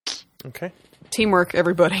 Okay. Teamwork,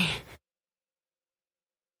 everybody.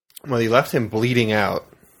 Well, you left him bleeding out,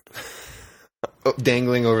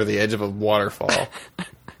 dangling over the edge of a waterfall.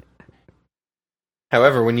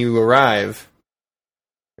 However, when you arrive,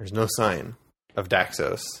 there's no sign of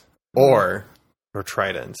Daxos or her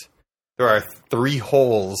trident. There are 3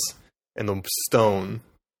 holes in the stone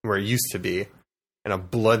where it used to be, and a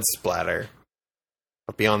blood splatter.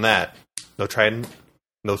 But beyond that, no trident,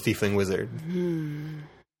 no tiefling wizard.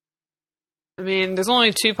 I mean, there's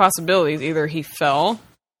only 2 possibilities. Either he fell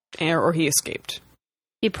or he escaped.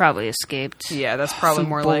 He probably escaped. Yeah, that's probably Some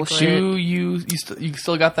more bullshit. likely. You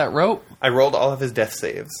still got that rope? I rolled all of his death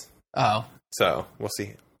saves, Oh. so we'll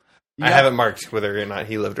see. You I got- haven't marked whether or not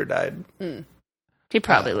he lived or died. He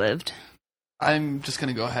probably lived. I'm just going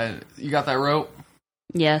to go ahead. You got that rope?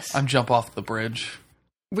 Yes. I'm jump off the bridge.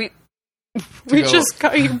 We go- just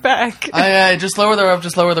got you back. I just lower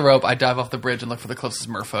the rope. I dive off the bridge and look for the closest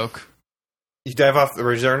merfolk. You dive off the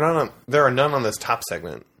bridge. There are none on this top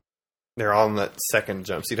segment. They're all on that second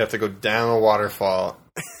jump, so you'd have to go down a waterfall.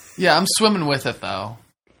 Yeah, I'm swimming with it, though.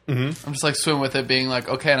 Mm-hmm. I'm just like swimming with it, being like,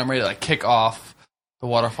 okay, and I'm ready to like kick off the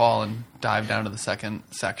waterfall and dive down to the second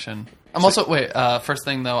section. I'm also first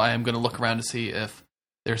thing though, I am going to look around to see if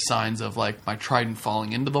there's signs of like my trident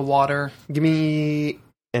falling into the water. Give me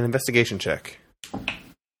an investigation check.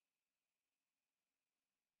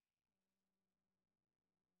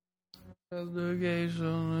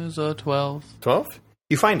 Investigation is a 12. 12?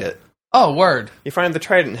 You find it. Oh, word. You find the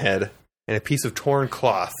trident head and a piece of torn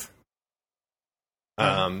cloth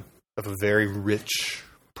of a very rich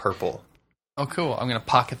purple. Oh, cool. I'm going to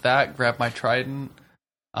pocket that, grab my trident,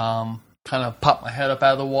 kind of pop my head up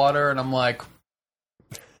out of the water, and I'm like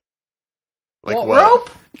Like what? Rope?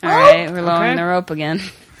 All right, we're lowering the rope again.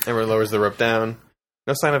 Everyone lowers the rope down.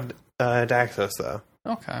 No sign of Daxos, though.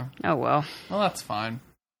 Okay. Oh, well. Well, that's fine.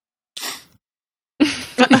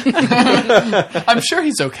 I'm sure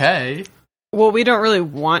he's okay. Well, we don't really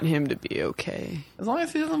want him to be okay. As long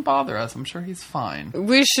as he doesn't bother us, I'm sure he's fine.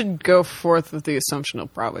 We should go forth with the assumption he'll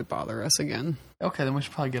probably bother us again. Okay, then we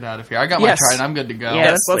should probably get out of here. I got my Yes. trident. I'm good to go.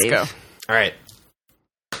 Yeah. Let's leave. go. All right.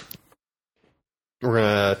 We're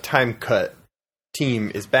going to time cut.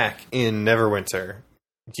 Team is back in Neverwinter.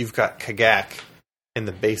 You've got Kagak in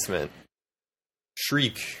the basement.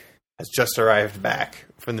 Shriek has just arrived back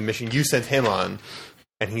from the mission you sent him on,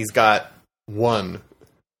 and he's got one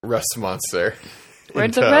rust monster.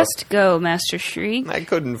 Where'd the rest go, Master Shriek? I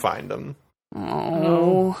couldn't find him.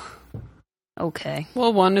 Oh. Okay,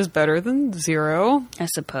 Well, 1 is better than 0. I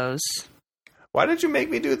suppose. Why did you make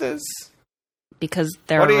me do this? Because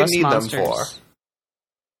there What are do you rust need them monsters. for?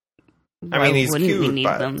 I Why mean, he's wouldn't we cute, need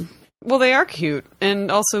but- them? Well, they are cute, and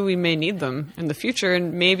also we may need them in the future,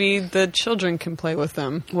 and maybe the children can play with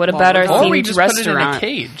them. What while about we're our gone. Or we themed just put it in a restaurant?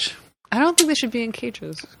 cage. I don't think they should be in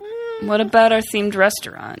cages. What about our themed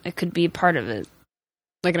restaurant? It could be part of it.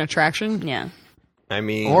 Like an attraction? Yeah. I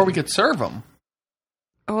mean... Or we could serve them.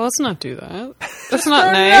 Oh, let's not do that. That's not Throw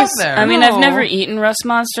it nice. out there. I mean, No. I've never eaten rust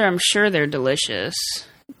monster. I'm sure they're delicious,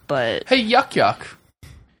 but Hey, Yuck Yuck.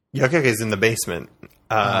 Yuck Yuck is in the basement.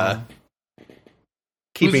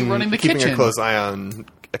 Who's running the keeping a kitchen? close eye on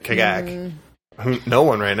Kagak. No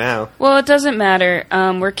one right now. well, it doesn't matter.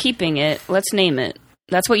 We're keeping it. Let's name it.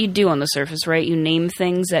 That's what you do on the surface, right? You name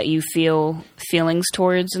things that you feel feelings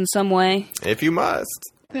towards in some way. If you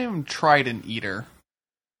must. Name Trident Eater.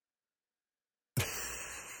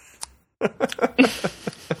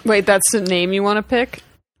 Wait, that's the name you want to pick?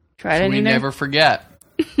 Try So it we in there. never forget.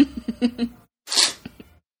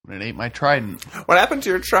 When it ate my trident. What happened to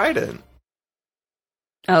your trident?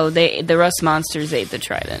 Oh, the rust monsters ate the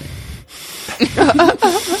trident.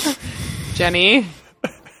 Jenny,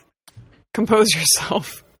 compose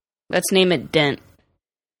yourself. Let's name it Dent.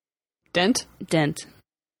 Dent? Dent.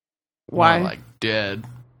 Why? More like dead.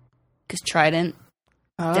 Because trident.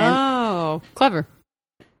 Oh, clever.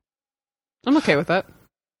 I'm okay with that.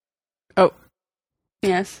 Oh,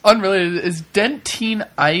 Yes. Unrelated, is Dentine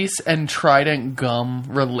Ice and Trident Gum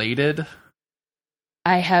related?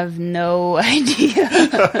 I have no idea.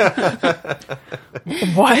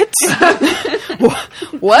 what?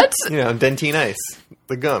 What? You know, Dentine Ice.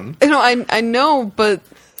 The gum. You know, I know, but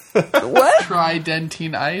what?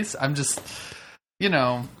 Tridentine Ice? I'm just, you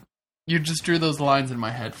just drew those lines in my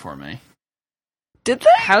head for me. Did they?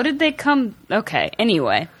 How did they come? Okay,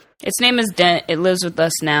 anyway. Its name is Dent. It lives with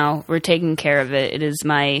us now. We're taking care of it. It is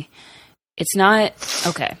my... It's not...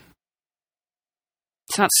 Okay.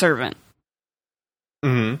 It's not servant.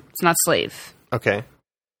 Mm-hmm. It's not slave. Okay.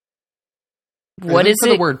 What is for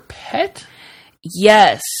it? the word pet?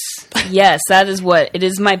 Yes. Yes, that is what. It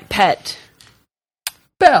is my pet.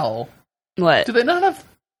 Belle. What? Do they not have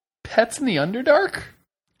pets in the Underdark?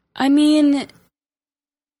 I mean,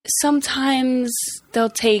 sometimes they'll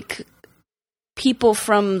take people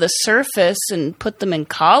from the surface and put them in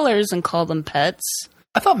collars and call them pets.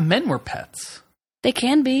 I thought men were pets. They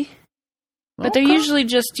can be. But they're Okay. usually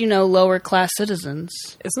just, lower class citizens.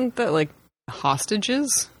 Isn't that like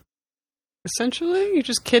hostages? Essentially, you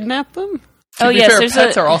just kidnap them. To be yes, fair, there's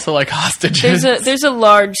pets a are also like hostages. there's a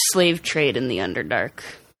large slave trade in the Underdark.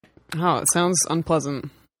 Oh, it sounds unpleasant.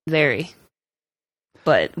 Very.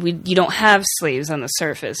 But you don't have slaves on the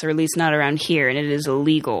surface, or at least not around here, and it is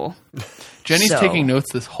illegal. Jenny's So- taking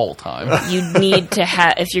notes this whole time. You need to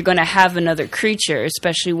have, if you're going to have another creature,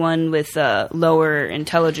 especially one with a lower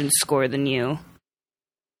intelligence score than you,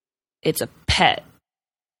 it's a pet.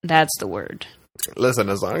 That's the word. Listen,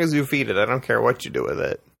 as long as you feed it, I don't care what you do with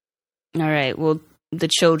it. All right, well, the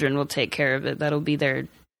children will take care of it. That'll be their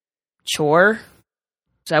chore.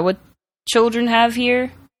 Is that what children have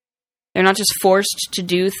here? They're not just forced to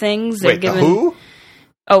do things. They're Wait, given. who?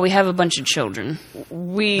 Oh, we have a bunch of children.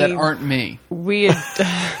 that aren't me.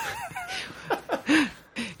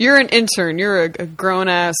 You're an intern. You're a grown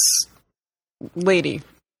ass lady.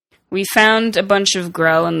 We found a bunch of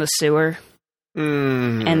grow in the sewer,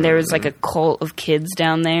 Mm. and there was like a cult of kids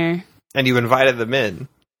down there. And you invited them in.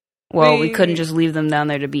 Well, we We- couldn't just leave them down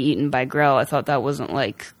there to be eaten by grow. I thought that wasn't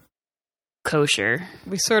like kosher.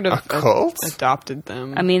 We sort of A cult? adopted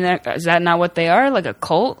them. I mean, is that not what they are? Like a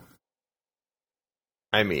cult?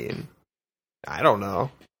 I mean, I don't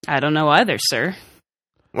know. I don't know either, sir.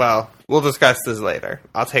 Well, we'll discuss this later.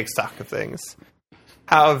 I'll take stock of things.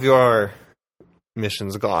 How have your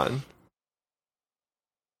missions gone?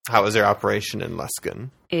 How was your operation in Luskin?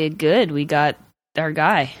 Good. We got our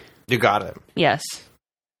guy. You got it. Yes.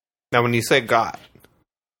 Now, when you say got,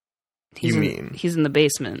 He's you in, mean he's in the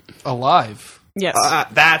basement. Alive. Yes.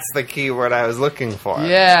 That's the key word I was looking for.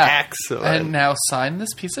 Yeah. Excellent. And now sign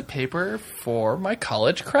this piece of paper for my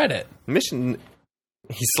college credit. Mission.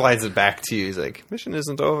 He slides it back to you. He's like, mission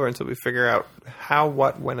isn't over until we figure out how,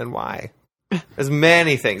 what, when, and why. There's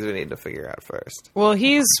many things we need to figure out first. Well,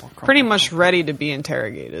 he's pretty much ready to be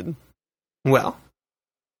interrogated. Well,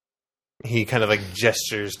 he kind of like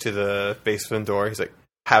gestures to the basement door. He's like,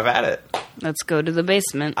 have at it. Let's go to the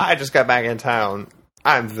basement. I just got back in town.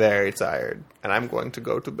 I'm very tired, and I'm going to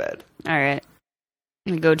go to bed. All right.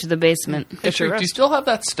 We go to the basement. Hey, Shriek, do you still have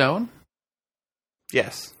that stone?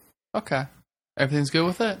 Yes. Okay. Everything's good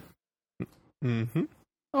with it? Mm-hmm.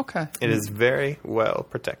 Okay. It is very well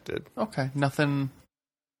protected. Okay. Nothing...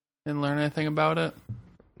 Didn't learn anything about it?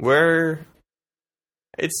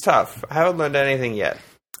 It's tough. I haven't learned anything yet.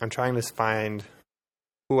 I'm trying to find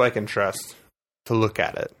who I can trust to look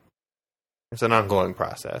at it. It's an ongoing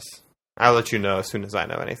process. I'll let you know as soon as I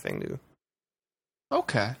know anything new.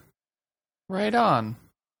 Okay. Right on.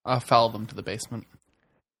 I'll follow them to the basement.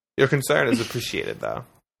 Your concern is appreciated, though.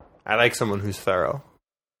 I like someone who's thorough.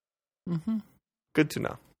 Mm-hmm. Good to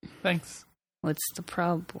know. Thanks. What's the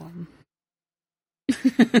problem?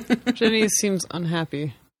 Jenny seems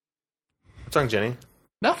unhappy. What's wrong, Jenny?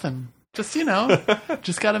 Nothing. Just,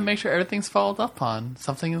 just got to make sure everything's followed up on.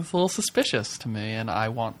 Something is a little suspicious to me, and I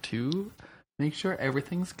want to make sure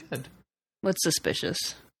everything's good. What's suspicious?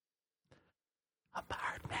 A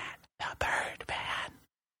Birdman.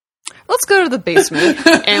 Let's go to the basement,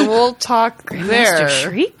 and we'll talk there. Grandmaster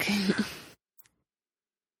Shriek?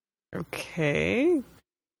 Okay.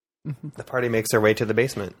 The party makes their way to the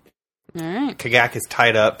basement. All right. Kagak is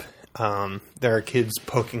tied up. There are kids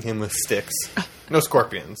poking him with sticks. No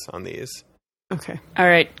scorpions on these. Okay. All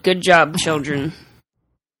right. Good job, children.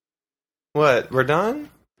 What? We're done?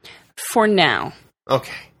 For now.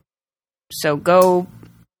 Okay. So go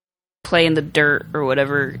play in the dirt or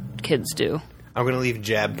whatever kids do. I'm going to leave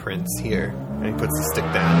Jab Prince here. And he puts the stick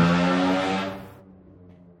down.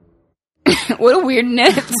 What a weird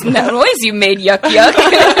noise you made, Yuck Yuck.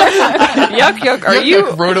 Yuck Yuck, are you...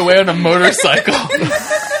 Yuck rode away on a motorcycle.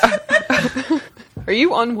 Are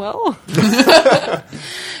you unwell?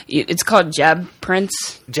 It's called Jab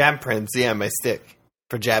Prince. Jab Prince, yeah, my stick.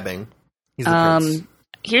 For jabbing. He's the prince.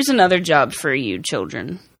 Here's another job for you,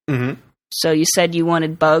 children. Mm-hmm. So you said you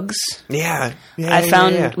wanted bugs? Yeah. I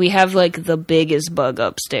found we have like the biggest bug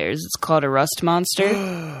upstairs. It's called a rust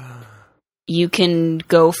monster. You can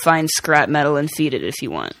go find scrap metal and feed it if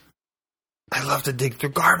you want. I love to dig through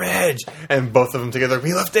garbage. And both of them together,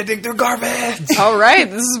 we love to dig through garbage. All right,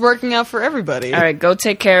 this is working out for everybody. All right, go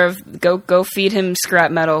take care of... Go feed him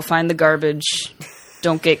scrap metal, find the garbage.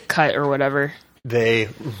 Don't get cut or whatever. They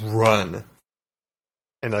run.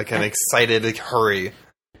 And like an excited hurry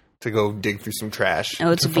to go dig through some trash.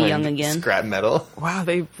 Oh, to be young again. Scrap metal. Wow,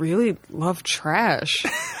 they really love trash.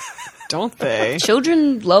 Don't they?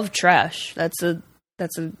 Children love trash. That's a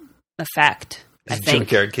fact, I think.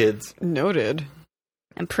 Junkyard kids. Noted.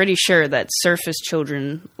 I'm pretty sure that surface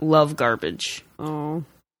children love garbage. Oh.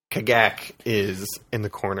 Kagak is in the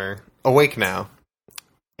corner, awake now,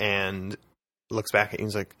 and looks back at you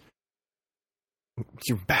and he's like,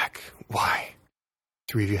 "You're back. Why?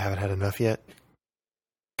 3 of you haven't had enough yet?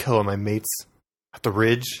 Kill all my mates at the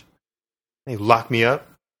ridge? They lock me up?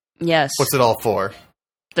 Yes. What's it all for?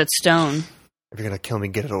 That stone. If you're going to kill me,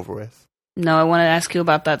 get it over with." No, I want to ask you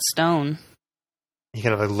about that stone. He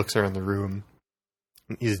kind of like looks around the room.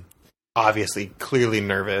 He's obviously clearly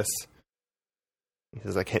nervous. He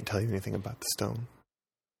says, "I can't tell you anything about the stone.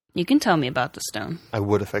 You can tell me about the stone. I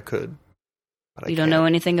would if I could. But You don't know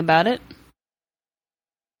anything about it?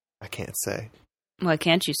 I can't say." Why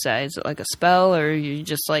can't you say? Is it like a spell, or you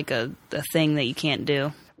just like a thing that you can't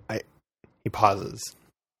do? He pauses.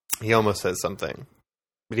 He almost says something.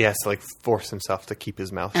 But he has to like force himself to keep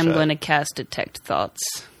his mouth shut. I'm going to cast Detect Thoughts.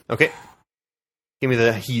 Okay. Give me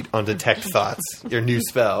the heat on Detect Thoughts. Your new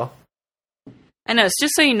spell. I know, it's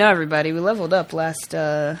just so you know, everybody, we leveled up last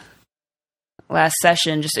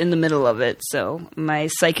session, just in the middle of it, so my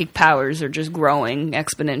psychic powers are just growing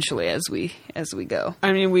exponentially as we go.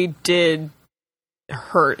 I mean, we did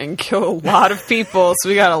hurt and kill a lot of people, so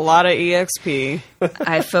we got a lot of EXP.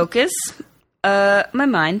 I focus my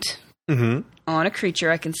mind Mm-hmm. on a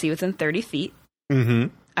creature I can see within 30 feet. Mm-hmm.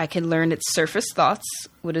 I can learn its surface thoughts,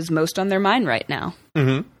 what is most on their mind right now.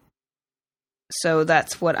 Mm-hmm. So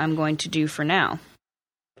that's what I'm going to do for now.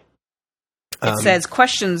 It says,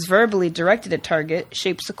 questions verbally directed at target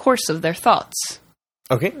shapes the course of their thoughts.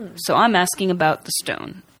 Okay. So I'm asking about the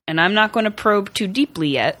stone. And I'm not going to probe too deeply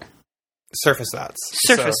yet. Surface thoughts.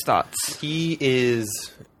 Surface So, thoughts. He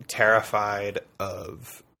is terrified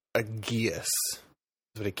of Aegeus.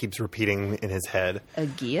 That's what he keeps repeating in his head.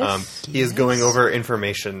 Aegeus? He is going over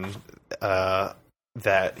information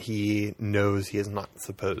that he knows he is not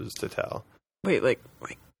supposed to tell. Wait, like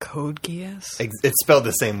Code Geass? It's spelled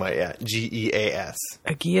the same way, yeah. Geas.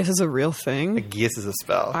 Geass is a real thing? Aegeus is a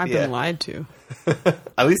spell. I've been lied to.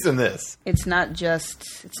 At least in this. It's not just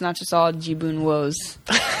all Jibun woes.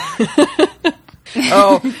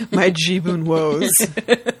 Oh, my Jibun woes.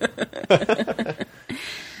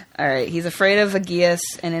 All right, he's afraid of Aegeus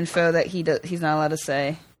and info that he's not allowed to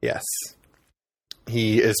say. Yes.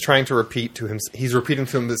 He is trying to repeat to him. He's repeating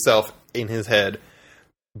to himself in his head,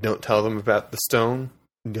 don't tell them about the stone.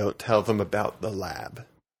 Don't tell them about the lab.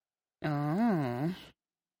 Oh. I'm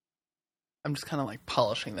just kind of like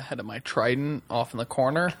polishing the head of my trident off in the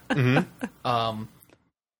corner. Mm-hmm.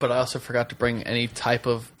 But I also forgot to bring any type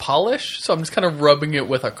of polish, so I'm just kind of rubbing it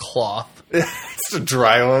with a cloth. It's a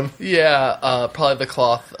dry one. Yeah, probably the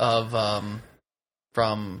cloth of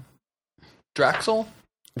from Draxel.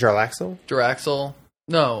 Jarlaxle?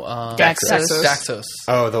 No, Daxos. Daxos.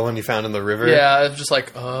 Oh, the one you found in the river? Yeah, it's just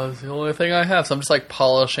like, it's the only thing I have, so I'm just like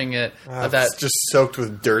polishing it. It's just soaked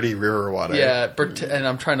with dirty river water. Yeah, and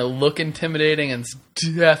I'm trying to look intimidating, and it's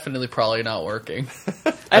definitely probably not working.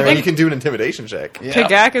 I mean, you can do an intimidation check. Yeah.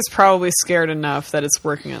 Kagak is probably scared enough that it's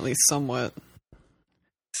working at least somewhat.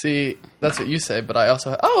 See, that's what you say, but I also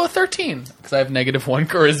have, a 13, because I have -1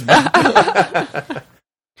 charisma.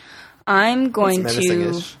 I'm going That's to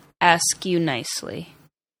menacing-ish. ask you nicely.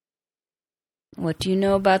 What do you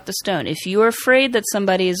know about the stone? If you are afraid that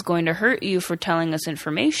somebody is going to hurt you for telling us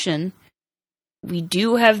information, we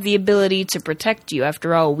do have the ability to protect you.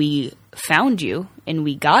 After all, we found you, and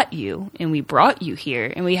we got you, and we brought you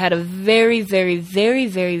here, and we had a very, very, very,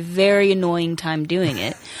 very, very annoying time doing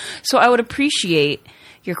it. So I would appreciate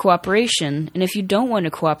your cooperation, and if you don't want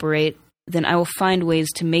to cooperate, then I will find ways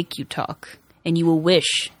to make you talk, and you will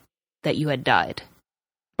wish that you had died.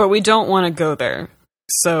 But we don't want to go there.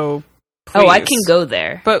 So Oh, I please. can go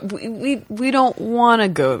there. But we don't want to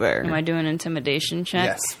go there. Am I doing an intimidation check?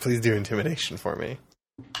 Yes, please do intimidation for me.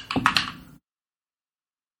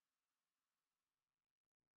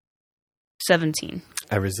 $17.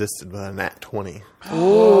 I resisted with a nat 20.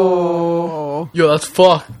 Oh. Yo, that's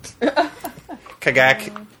fucked.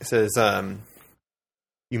 Kagak says,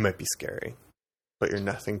 you might be scary, but you're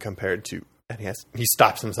nothing compared to... And he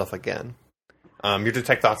stops himself again. Your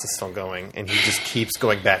detect thoughts is still going, and he just keeps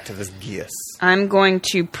going back to this Geas. I'm going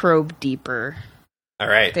to probe deeper. All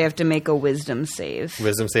right. They have to make a wisdom save.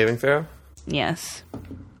 Wisdom saving throw? Yes.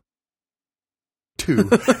 2.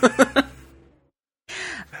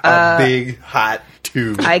 A big, hot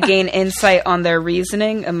 2. I gain insight on their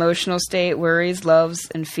reasoning, emotional state, worries, loves,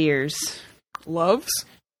 and fears. Loves?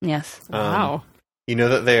 Yes. Wow. You know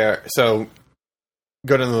that they are... So,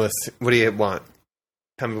 go down the list. What do you want?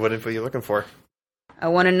 Tell me what info you're looking for. I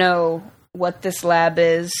want to know what this lab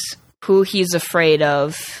is, who he's afraid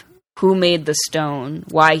of, who made the stone,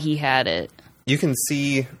 why he had it. You can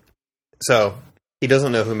see... So, he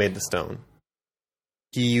doesn't know who made the stone.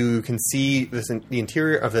 You can see the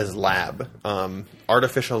interior of this lab.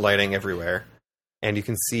 Artificial lighting everywhere. And you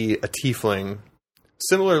can see a tiefling.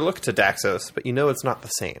 Similar look to Daxos, but you know it's not the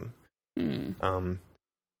same.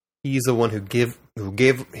 He's the one who gave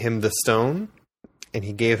him the stone, and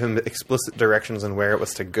he gave him explicit directions on where it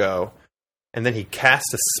was to go. And then he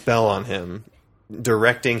cast a spell on him,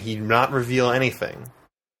 directing he not reveal anything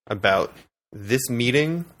about this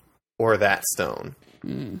meeting or that stone.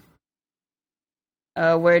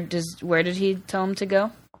 Where did he tell him to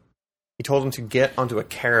go? He told him to get onto a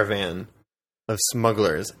caravan of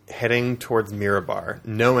smugglers heading towards Mirabar,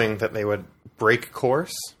 knowing that they would break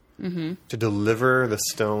course to deliver the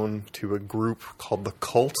stone to a group called the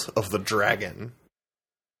Cult of the Dragon.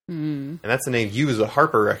 And that's a name you as a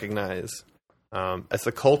Harper recognize, as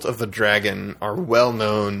the Cult of the Dragon are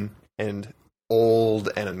well-known and old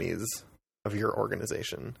enemies of your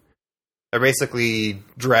organization. They're basically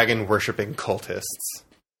dragon-worshipping cultists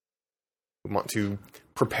who want to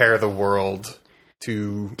prepare the world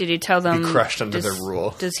to Did he tell them be crushed under their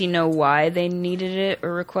rule. Does he know why they needed it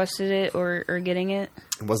or requested it or getting it?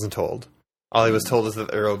 It wasn't told. All he was told is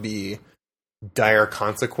that there will be dire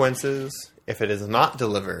consequences if it is not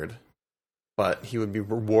delivered but he would be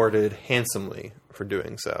rewarded handsomely for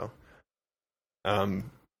doing so. And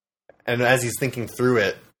as he's thinking through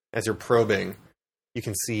it, as you're probing, you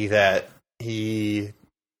can see that he,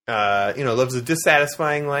 lives a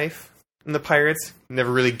dissatisfying life in the Pirates.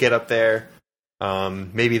 Never really get up there.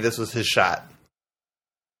 Maybe this was his shot.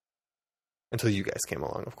 Until you guys came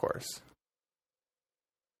along, of course.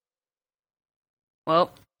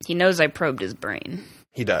 Well, he knows I probed his brain.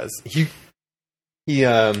 He does. He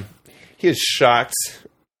is shocked.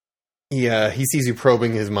 He sees you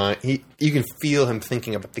probing his mind. You can feel him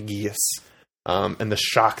thinking about the geese, and the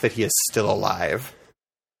shock that he is still alive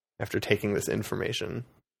after taking this information.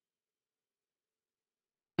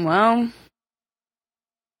 Well,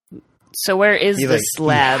 so where is this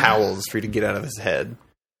lab? He howls for you to get out of his head.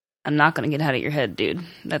 I'm not going to get out of your head, dude.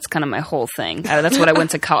 That's kind of my whole thing. That's what I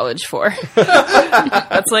went to college for.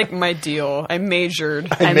 That's like my deal. I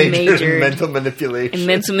majored in mental manipulation. In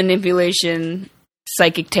mental manipulation,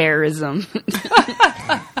 psychic terrorism.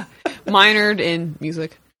 Minored in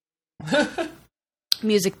music.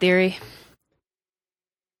 Music theory.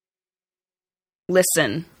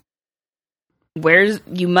 Listen.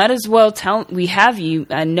 You might as well tell, we have you,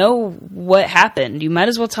 I know what happened. You might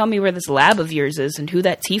as well tell me where this lab of yours is and who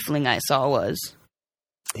that tiefling I saw was.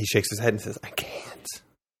 He shakes his head and says, I can't.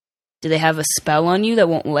 Do they have a spell on you that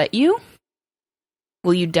won't let you?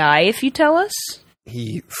 Will you die if you tell us?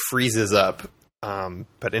 He freezes up,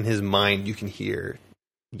 but in his mind you can hear,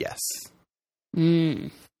 yes. The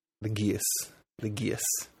geese.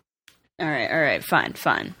 Alright,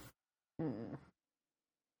 fine.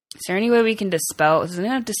 Is there any way we can dispel? Does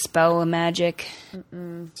anyone have dispel a magic?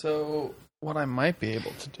 So, what I might be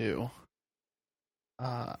able to do...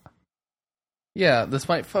 this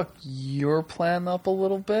might fuck your plan up a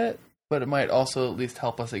little bit, but it might also at least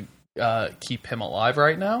help us keep him alive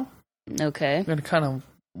right now. Okay. I'm going to kind of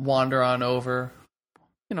wander on over,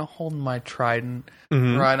 holding my trident,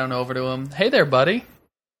 right on over to him. Hey there, buddy.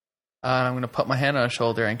 I'm going to put my hand on his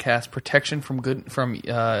shoulder and cast protection from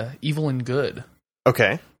evil and good.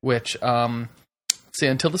 Okay. Which,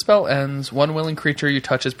 until the spell ends, one willing creature you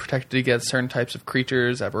touch is protected against certain types of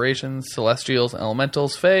creatures, aberrations, celestials,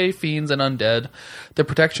 elementals, fae, fiends, and undead. The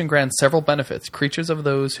protection grants several benefits. Creatures of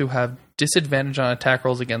those who have disadvantage on attack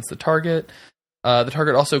rolls against the target. The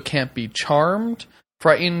target also can't be charmed,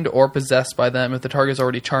 frightened, or possessed by them. If the target is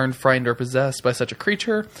already charmed, frightened, or possessed by such a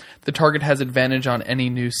creature, the target has advantage on any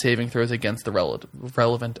new saving throws against the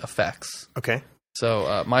relevant effects. Okay.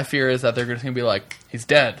 So my fear is that they're just going to be like, he's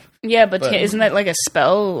dead. Yeah, but isn't that like a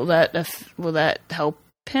spell? Will that help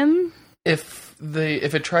him? If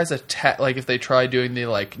it tries if they try doing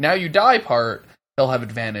the now you die part, they'll have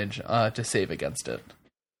advantage to save against it.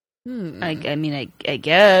 I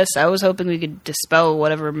guess I was hoping we could dispel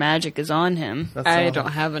whatever magic is on him. I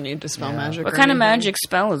don't have any dispel magic. What kind of magic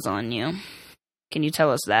spell is on you? Can you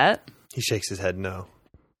tell us that? He shakes his head no.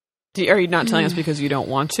 Are you not telling us because you don't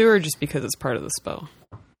want to, or just because it's part of the spell?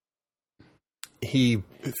 He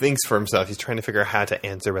thinks for himself. He's trying to figure out how to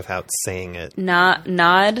answer without saying it. Nod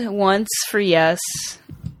once for yes,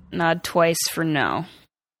 nod twice for no.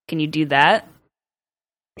 Can you do that?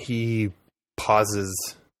 He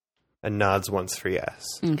pauses and nods once for yes.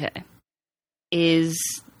 Okay. Is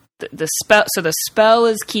the spell... So the spell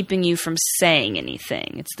is keeping you from saying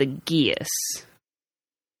anything. It's the geas.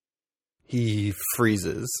 He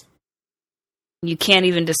freezes. You can't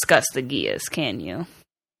even discuss the geas, can you?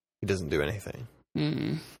 He doesn't do anything.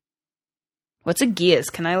 What's a geas?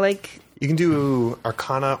 Can I You can do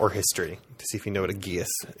Arcana or History to see if you know what a geas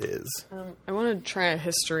is. I want to try a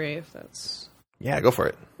History if that's... Yeah, go for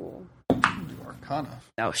it. Cool. Do Arcana.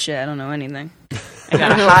 Oh shit, I don't know anything. I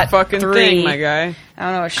got a hot fucking 3. thing, my guy. I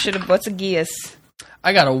don't know what's a geas?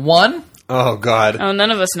 I got a 1. Oh god. Oh, none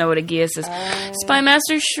of us know what a geas is.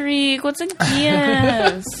 Spymaster Shriek, what's a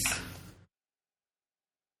geas?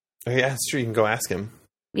 Oh, yeah, sure, you can go ask him.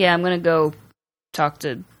 Yeah, I'm gonna go talk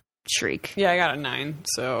to Shriek. Yeah, I got a 9.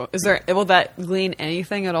 So, will that glean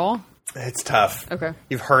anything at all? It's tough. Okay.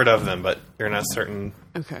 You've heard of them, but you're not certain.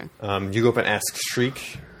 Okay. You go up and ask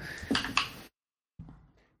Shriek.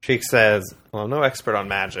 Shriek says, well, I'm no expert on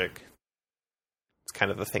magic. It's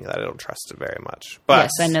kind of the thing that I don't trust very much. But,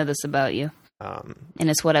 yes, I know this about you. And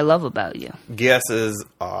it's what I love about you. Guesses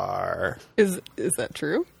are... Is that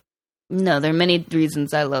true? No, there are many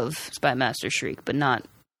reasons I love Spymaster Shriek, but not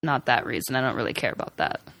that reason. I don't really care about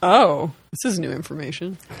that. Oh, this is new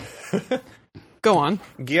information. Go on.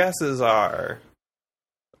 Guesses are,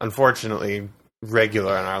 unfortunately,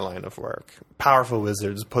 regular in our line of work. Powerful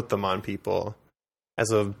wizards put them on people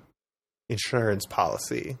as a insurance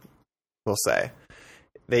policy, we'll say.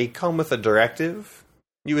 They come with a directive,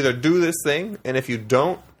 You either do this thing, and if you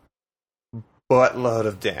don't, buttload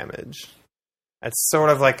of damage. It's sort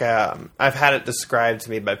of like I've had it described to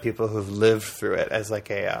me by people who've lived through it as like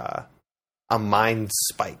a mind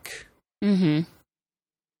spike. Mm-hmm.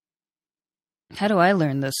 How do I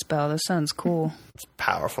learn this spell? This sounds cool. It's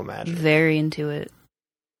powerful magic. Very into it.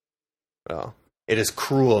 Well, it is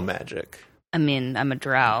cruel magic. I mean, I'm a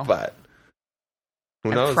drow. But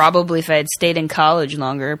who knows? Probably, if I had stayed in college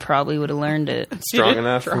longer, I probably would have learned it. Strong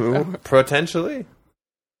enough? Potentially.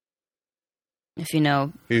 If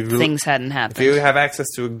things hadn't happened. If you have access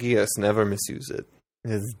to a Geas, never misuse it.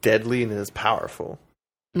 It is deadly and it is powerful.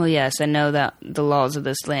 Well, yes, I know that the laws of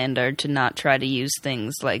this land are to not try to use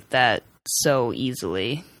things like that so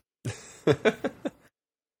easily. If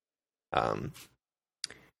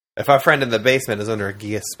our friend in the basement is under a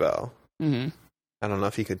Geas spell, mm-hmm. I don't know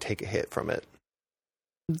if he could take a hit from it.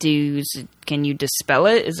 Can you dispel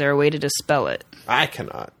it? Is there a way to dispel it? I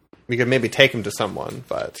cannot. We could maybe take him to someone,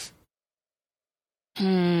 but...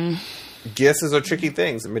 Geases are tricky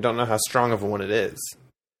things, and we don't know how strong of a one it is.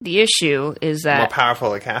 The issue is that... The more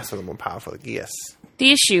powerful the caster, the more powerful the Geas.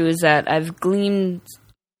 The issue is that I've gleaned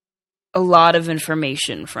a lot of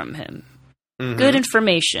information from him. Mm-hmm. Good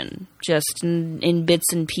information, just in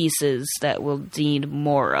bits and pieces that we'll need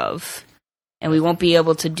more of. And we won't be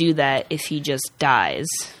able to do that if he just dies.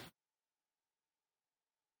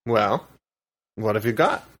 Well, what have you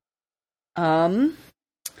got?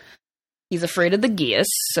 He's afraid of the Geas,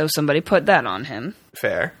 so somebody put that on him.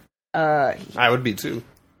 Fair. I would be too.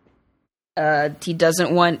 He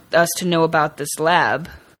doesn't want us to know about this lab.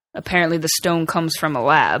 Apparently the stone comes from a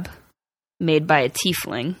lab made by a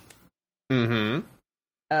tiefling.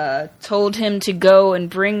 Mm-hmm. Told him to go and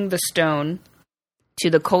bring the stone to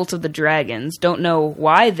the Cult of the Dragons. Don't know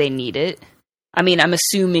why they need it. I mean, I'm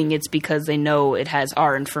assuming it's because they know it has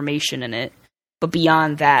our information in it. But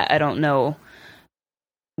beyond that, I don't know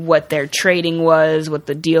what their trading was, what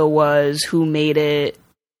the deal was, who made it.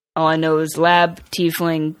 All I know is Lab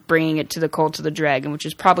Tiefling bringing it to the Cult of the Dragon, which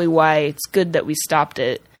is probably why it's good that we stopped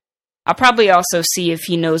it. I'll probably also see if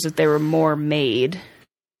he knows that there were more made,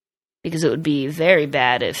 because it would be very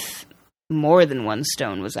bad if more than one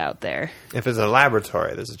stone was out there. If it's a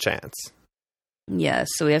laboratory, there's a chance. Yeah,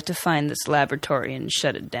 so we have to find this laboratory and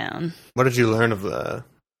shut it down. What did you learn of the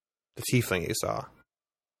tiefling you saw?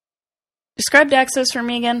 Describe Daxos for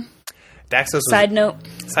me again. Daxos. Side note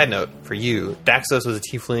for you. Daxos was a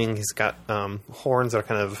tiefling. He's got horns that are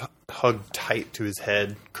kind of hugged tight to his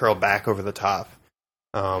head, curled back over the top.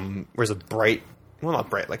 Wears a bright, well, not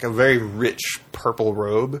bright, like a very rich purple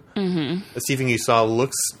robe. Mm-hmm. The tiefling you saw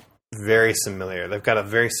looks very similar. They've got a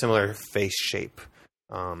very similar face shape.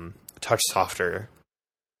 A touch softer.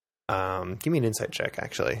 Give me an insight check,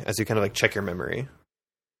 actually, as you kind of like check your memory.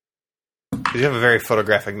 You have a very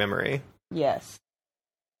photographic memory. Yes.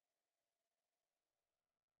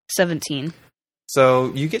 17.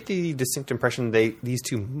 So you get the distinct impression these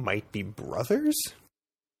two might be brothers.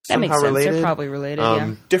 That makes sense. Related. They're probably related.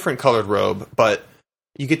 Yeah. Different colored robe, but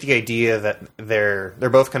you get the idea that they're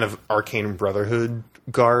both kind of arcane brotherhood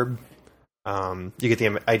garb. You get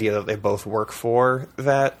the idea that they both work for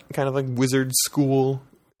that kind of like wizard school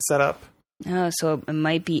setup. Oh, so it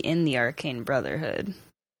might be in the Arcane Brotherhood.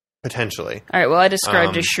 Potentially. All right, well, I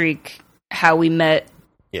described to Shriek how we met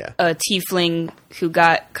a tiefling who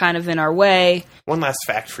got kind of in our way. One last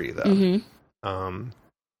fact for you, though. Mm-hmm.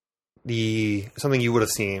 Something you would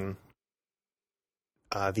have seen,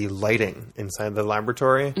 the lighting inside the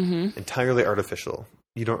laboratory, entirely artificial.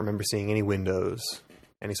 You don't remember seeing any windows,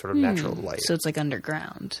 any sort of natural light. So it's like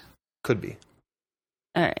underground. Could be.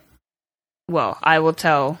 All right. Well, I will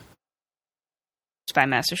tell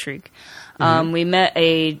Spymaster Shriek.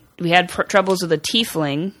 We had troubles with a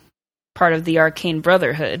tiefling, part of the Arcane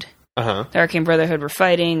Brotherhood. Uh-huh. The Arcane Brotherhood were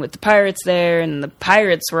fighting with the pirates there, and the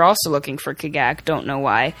pirates were also looking for Kagak, don't know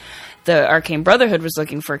why. The Arcane Brotherhood was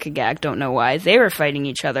looking for Kagak, don't know why. They were fighting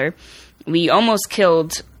each other. We almost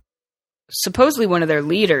killed supposedly one of their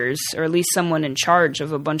leaders, or at least someone in charge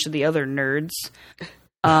of a bunch of the other nerds.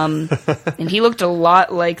 And he looked a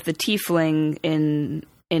lot like the tiefling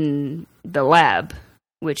in the lab,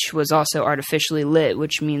 which was also artificially lit,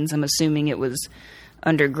 which means I'm assuming it was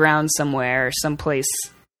underground somewhere, or someplace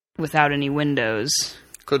without any windows.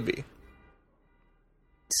 Could be.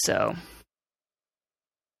 So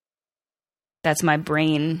that's my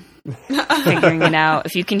brain figuring it out.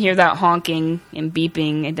 If you can hear that honking and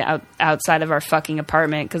beeping outside of our fucking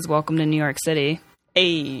apartment, because welcome to New York City.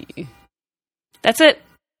 Hey. That's it.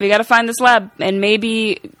 We gotta find this lab and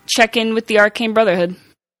maybe check in with the Arcane Brotherhood.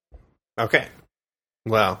 Okay.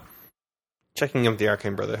 Well, checking in with the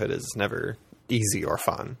Arcane Brotherhood is never easy or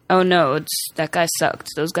fun. Oh no, that guy sucked.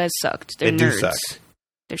 Those guys sucked. They're They do nerds. suck.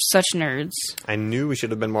 They're such nerds. I knew we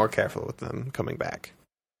should have been more careful with them coming back.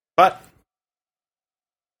 But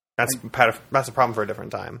that's a problem for a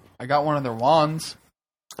different time. I got one of their wands.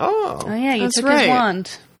 Oh Oh, yeah, you That's took right. his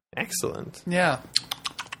wand. excellent. Yeah.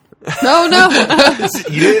 No.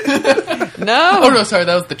 Eat it? No. Oh no, sorry,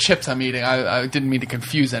 that was the chips I'm eating. I didn't mean to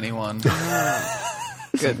confuse anyone.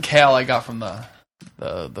 Good kale I got from the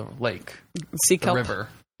lake, Sea the kelp. river.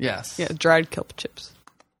 Yes. Yeah, dried kelp chips.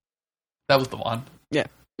 That was the one. Yeah.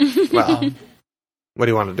 Well, what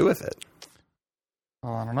do you want to do with it?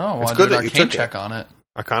 Well, I don't know. It's I good did that you arcane took it. check on it.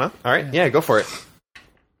 Arcana? All right. Yeah, go for it.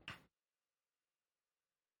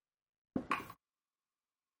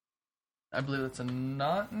 I believe it's a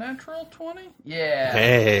not natural 20. Yeah.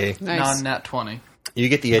 Hey. Nice. Non-nat 20. You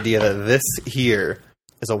get the idea that this here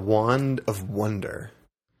is a wand of wonder.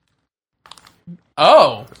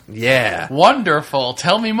 Oh, Yeah. wonderful.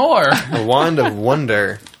 Tell me more. A wand of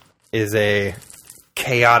wonder is a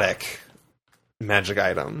chaotic magic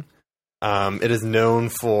item. It is known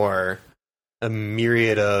for a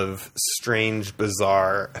myriad of strange,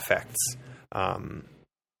 bizarre effects.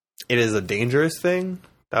 It is a dangerous thing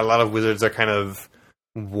that a lot of wizards are kind of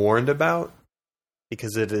warned about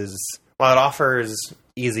because it offers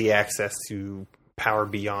easy access to power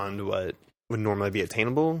beyond what would normally be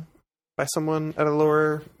attainable by someone at a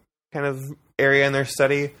lower kind of area in their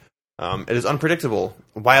study. It is unpredictable,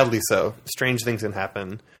 wildly so. Strange things can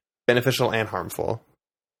happen, beneficial and harmful.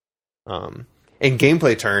 In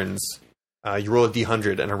gameplay turns, you roll a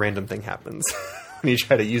d100 and a random thing happens when you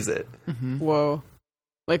try to use it. Whoa.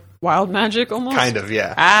 Like wild magic almost? Kind of,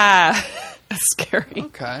 yeah. Ah. That's scary.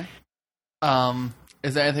 Okay.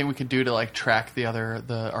 Is there anything we could do to like track the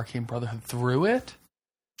Arcane Brotherhood through it?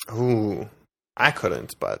 Ooh, I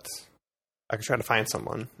couldn't, but I could try to find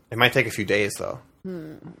someone. It might take a few days, though.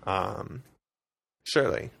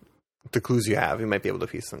 Surely, the clues you have, you might be able to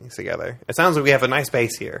piece things together. It sounds like we have a nice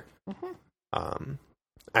base here.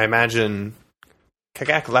 I imagine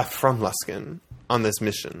Kagak left from Luskan on this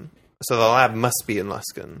mission, so the lab must be in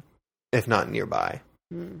Luskan, if not nearby.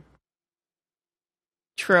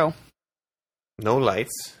 True. No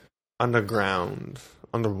lights, underground,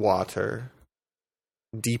 underwater,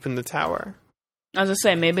 deep in the tower. I was gonna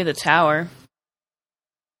say maybe the tower.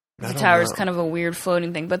 The tower is kind of a weird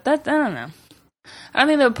floating thing, but that I don't know. I don't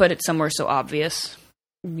think they would put it somewhere so obvious.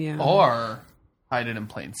 Yeah. Or hide it in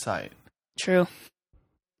plain sight? True.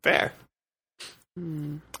 fair.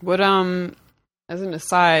 Would as an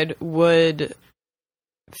aside, would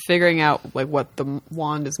figuring out like what the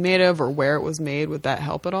wand is made of or where it was made, would that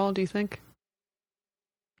help at all, do you think?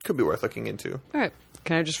 Could be worth looking into. All right.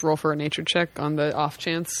 Can I just roll for a nature check on the off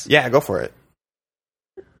chance? Yeah, go for it.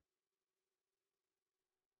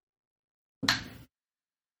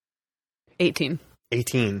 $18.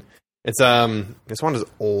 18. It's this one is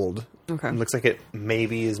old. Okay. It looks like it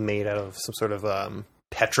maybe is made out of some sort of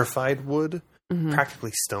petrified wood,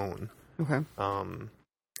 practically stone. Okay.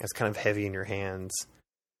 It's kind of heavy in your hands.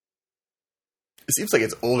 It seems like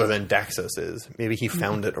it's older than Daxos is. Maybe he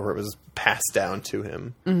found it or it was passed down to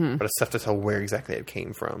him. But it's tough to tell where exactly it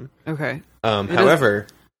came from. Okay. However,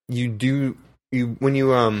 when you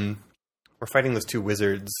were fighting those two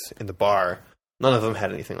wizards in the bar, none of them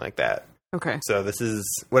had anything like that. Okay. So this is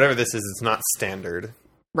whatever this is. It's not standard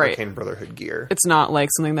Right. Arcane Brotherhood gear. It's not like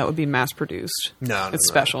something that would be mass produced. No, It's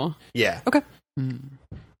special. Yeah. Okay.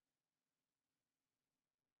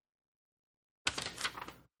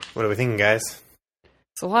 What are we thinking, guys?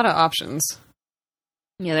 It's a lot of options.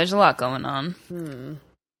 Yeah, there's a lot going on.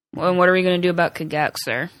 Well, and what are we going to do about Kagak,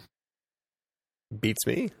 sir? Beats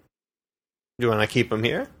me. Do you want to keep him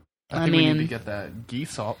here? I think we need to get that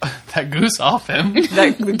goose off him.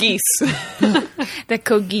 The geese. The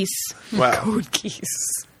code geese. Well, Code geese.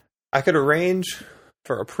 I could arrange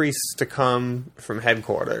for a priest to come from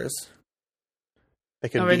headquarters. It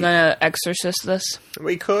could Are we be. going to exorcist this?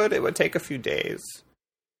 We could. It would take a few days.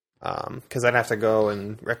 Because I'd have to go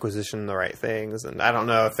and requisition the right things, and I don't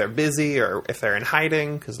know if they're busy or if they're in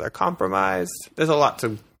hiding because they're compromised. There's a lot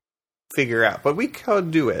to figure out, but we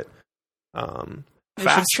could do it. We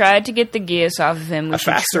should try to get the geese off of him. A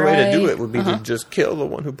faster way to do it would be to just kill the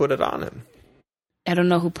one who put it on him. I don't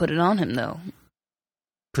know who put it on him, though.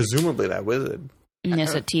 Presumably that wizard.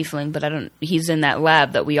 Yes, a tiefling, but I don't. He's in that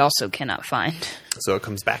lab that we also cannot find. So it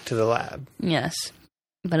comes back to the lab. Yes,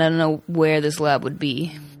 but I don't know where this lab would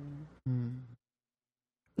be.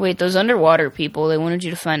 Wait, those underwater people, they wanted you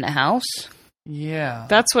to find a house? Yeah.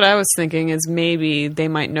 That's what I was thinking, is maybe they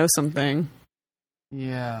might know something.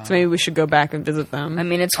 Yeah. So maybe we should go back and visit them. I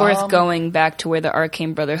mean, it's worth going back to where the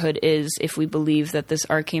Arcane Brotherhood is if we believe that this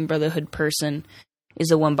Arcane Brotherhood person is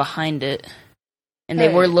the one behind it. And they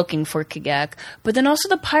were looking for Kagak. But then also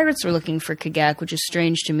the pirates were looking for Kagak, which is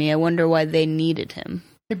strange to me. I wonder why they needed him.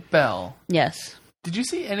 Hey, Belle. Yes. Did you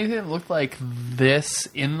see anything that looked like this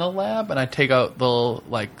in the lab? And I take out the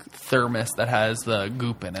like thermos that has the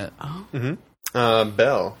goop in it. Oh. Mm-hmm.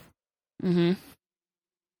 Belle. Mm-hmm.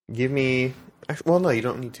 Give me... Well, no, you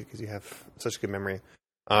don't need to because you have such good memory.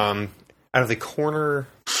 Out of the corner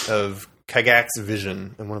of Kagak's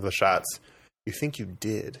vision in one of the shots, you think you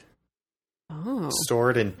did. Oh.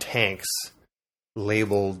 Stored in tanks,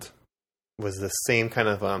 labeled, was the same kind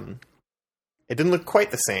of... It didn't look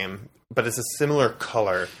quite the same, but it's a similar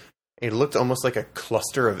color. It looked almost like a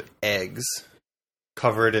cluster of eggs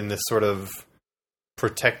covered in this sort of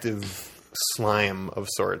protective slime of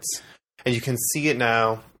sorts. And you can see it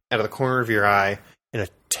now out of the corner of your eye in a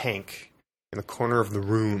tank in the corner of the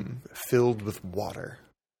room filled with water.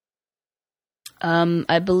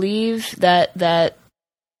 I believe that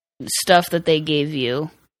stuff that they gave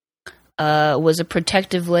you was a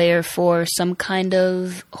protective layer for some kind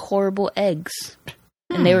of horrible eggs.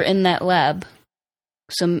 And they were in that lab.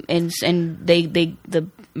 The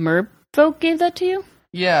merfolk gave that to you?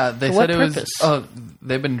 Yeah, they For said what it purpose? was...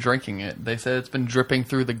 they've been drinking it. They said it's been dripping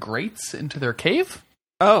through the grates into their cave.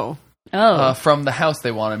 Oh. From the house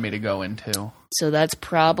they wanted me to go into. So that's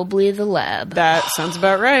probably the lab. That sounds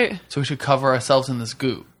about right. So we should cover ourselves in this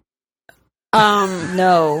goop.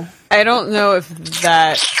 No. I don't know if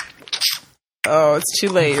that... Oh, it's too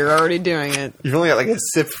late. You're already doing it. You've only got like a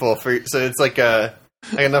sipful, so it's like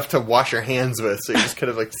enough to wash your hands with, so you're just kind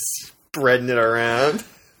of like spreading it around.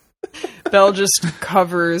 Belle just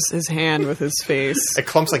covers his hand with his face. It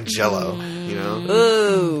clumps like Jello, you know?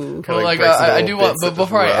 Ooh. Kinda Like, breaks into I little do want... bits But of the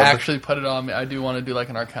before I rub. actually put it on me, I do want to do like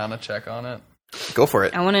an Arcana check on it. Go for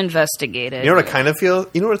it. I want to investigate it. You know what it kind of feels?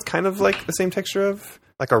 You know what it's kind of like the same texture of?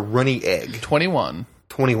 Like a runny egg. 21.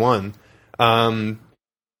 21.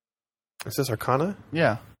 Is this Arcana?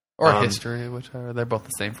 Yeah. Or history, whichever. They're both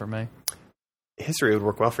the same for me. History would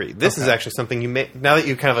work well for you. This is Okay. actually something you may... Now that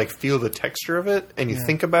you kind of like feel the texture of it and you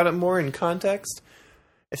think about it more in context,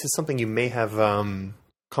 this is something you may have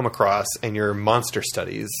come across in your monster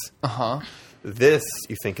studies. Uh-huh. This,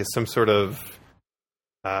 you think, is some sort of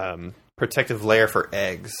protective layer for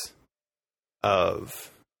eggs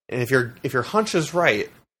of... And if your hunch is right,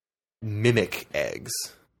 mimic eggs.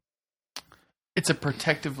 It's a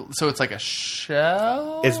protective... So it's like a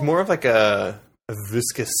shell? It's more of like a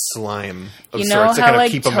viscous slime of You know sorts to how, kind of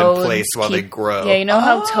like, keep them in toads place while they keep- grow. Yeah, you know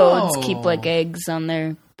how toads Oh. keep like eggs on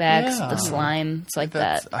their backs, Yeah. the slime? It's like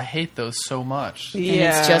that. I hate those so much. And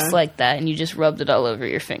Yeah. it's just like that, and you just rubbed it all over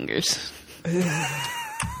your fingers.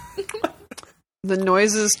 The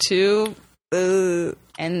noises, too. And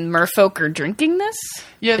merfolk are drinking this?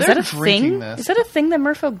 Yeah, Is they're that a drinking thing? this. Is that a thing that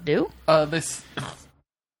merfolk do? This...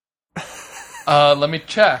 let me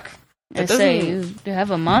check. I doesn't- say you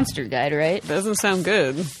have a monster guide, right? Doesn't sound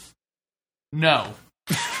good. No.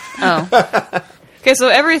 Oh, Okay, so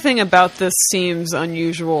everything about this seems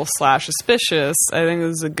unusual / suspicious. I think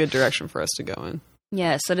this is a good direction for us to go in.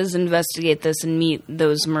 yes. Let us investigate this and meet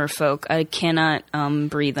those merfolk. I cannot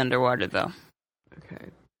breathe underwater, though. Okay.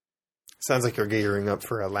 Sounds like you're gearing up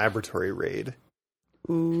for a laboratory raid.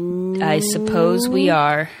 Ooh. I suppose we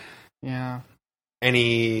are. Yeah.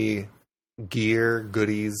 Any gear,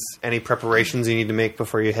 goodies, any preparations you need to make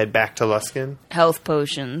before you head back to Luskin? Health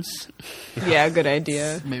potions. Yeah, good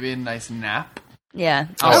idea. Maybe a nice nap. Yeah.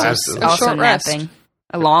 Oh, Also, absolutely. also A short rest. napping.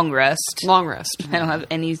 A long rest. Long rest. I don't have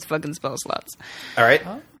any fucking spell slots. All right.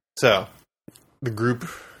 Huh? So, the group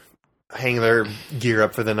hang their gear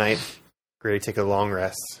up for the night, ready to take a long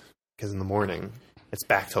rest, because in the morning, it's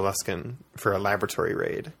back to Luskin for a laboratory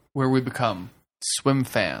raid. Where we become swim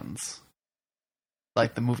fans.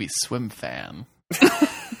 Like the movie Swim Fan.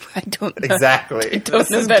 I don't know. Exactly. I don't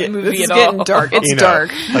know that movie this is at getting all. dark. It's You know,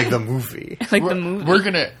 dark. like the movie. Like the movie.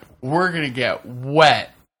 We're gonna get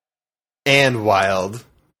wet. And wild.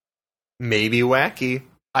 Maybe wacky.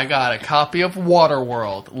 I got a copy of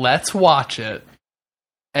Waterworld. Let's watch it.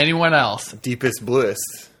 Anyone else? Deepest, bluest.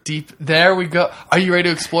 Deep. There we go. Are you ready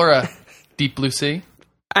to explore a deep blue sea?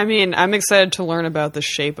 I mean, I'm excited to learn about the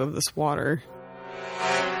shape of this water.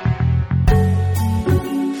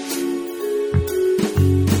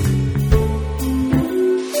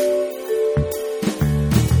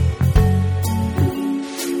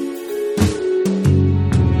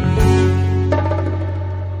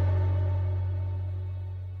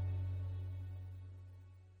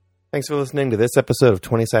 Thanks for listening to this episode of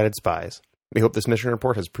 20 Sided Spies. We hope this mission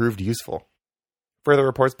report has proved useful. Further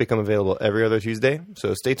reports become available every other Tuesday,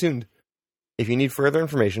 so stay tuned. If you need further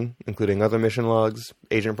information, including other mission logs,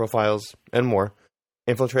 agent profiles, and more,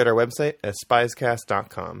 infiltrate our website at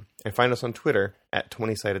spiescast.com and find us on Twitter at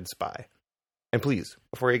 20sidedspy. And please,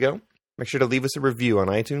 before you go, make sure to leave us a review on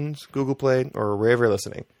iTunes, Google Play, or wherever you're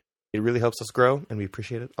listening. It really helps us grow, and we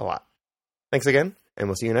appreciate it a lot. Thanks again, and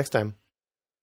we'll see you next time.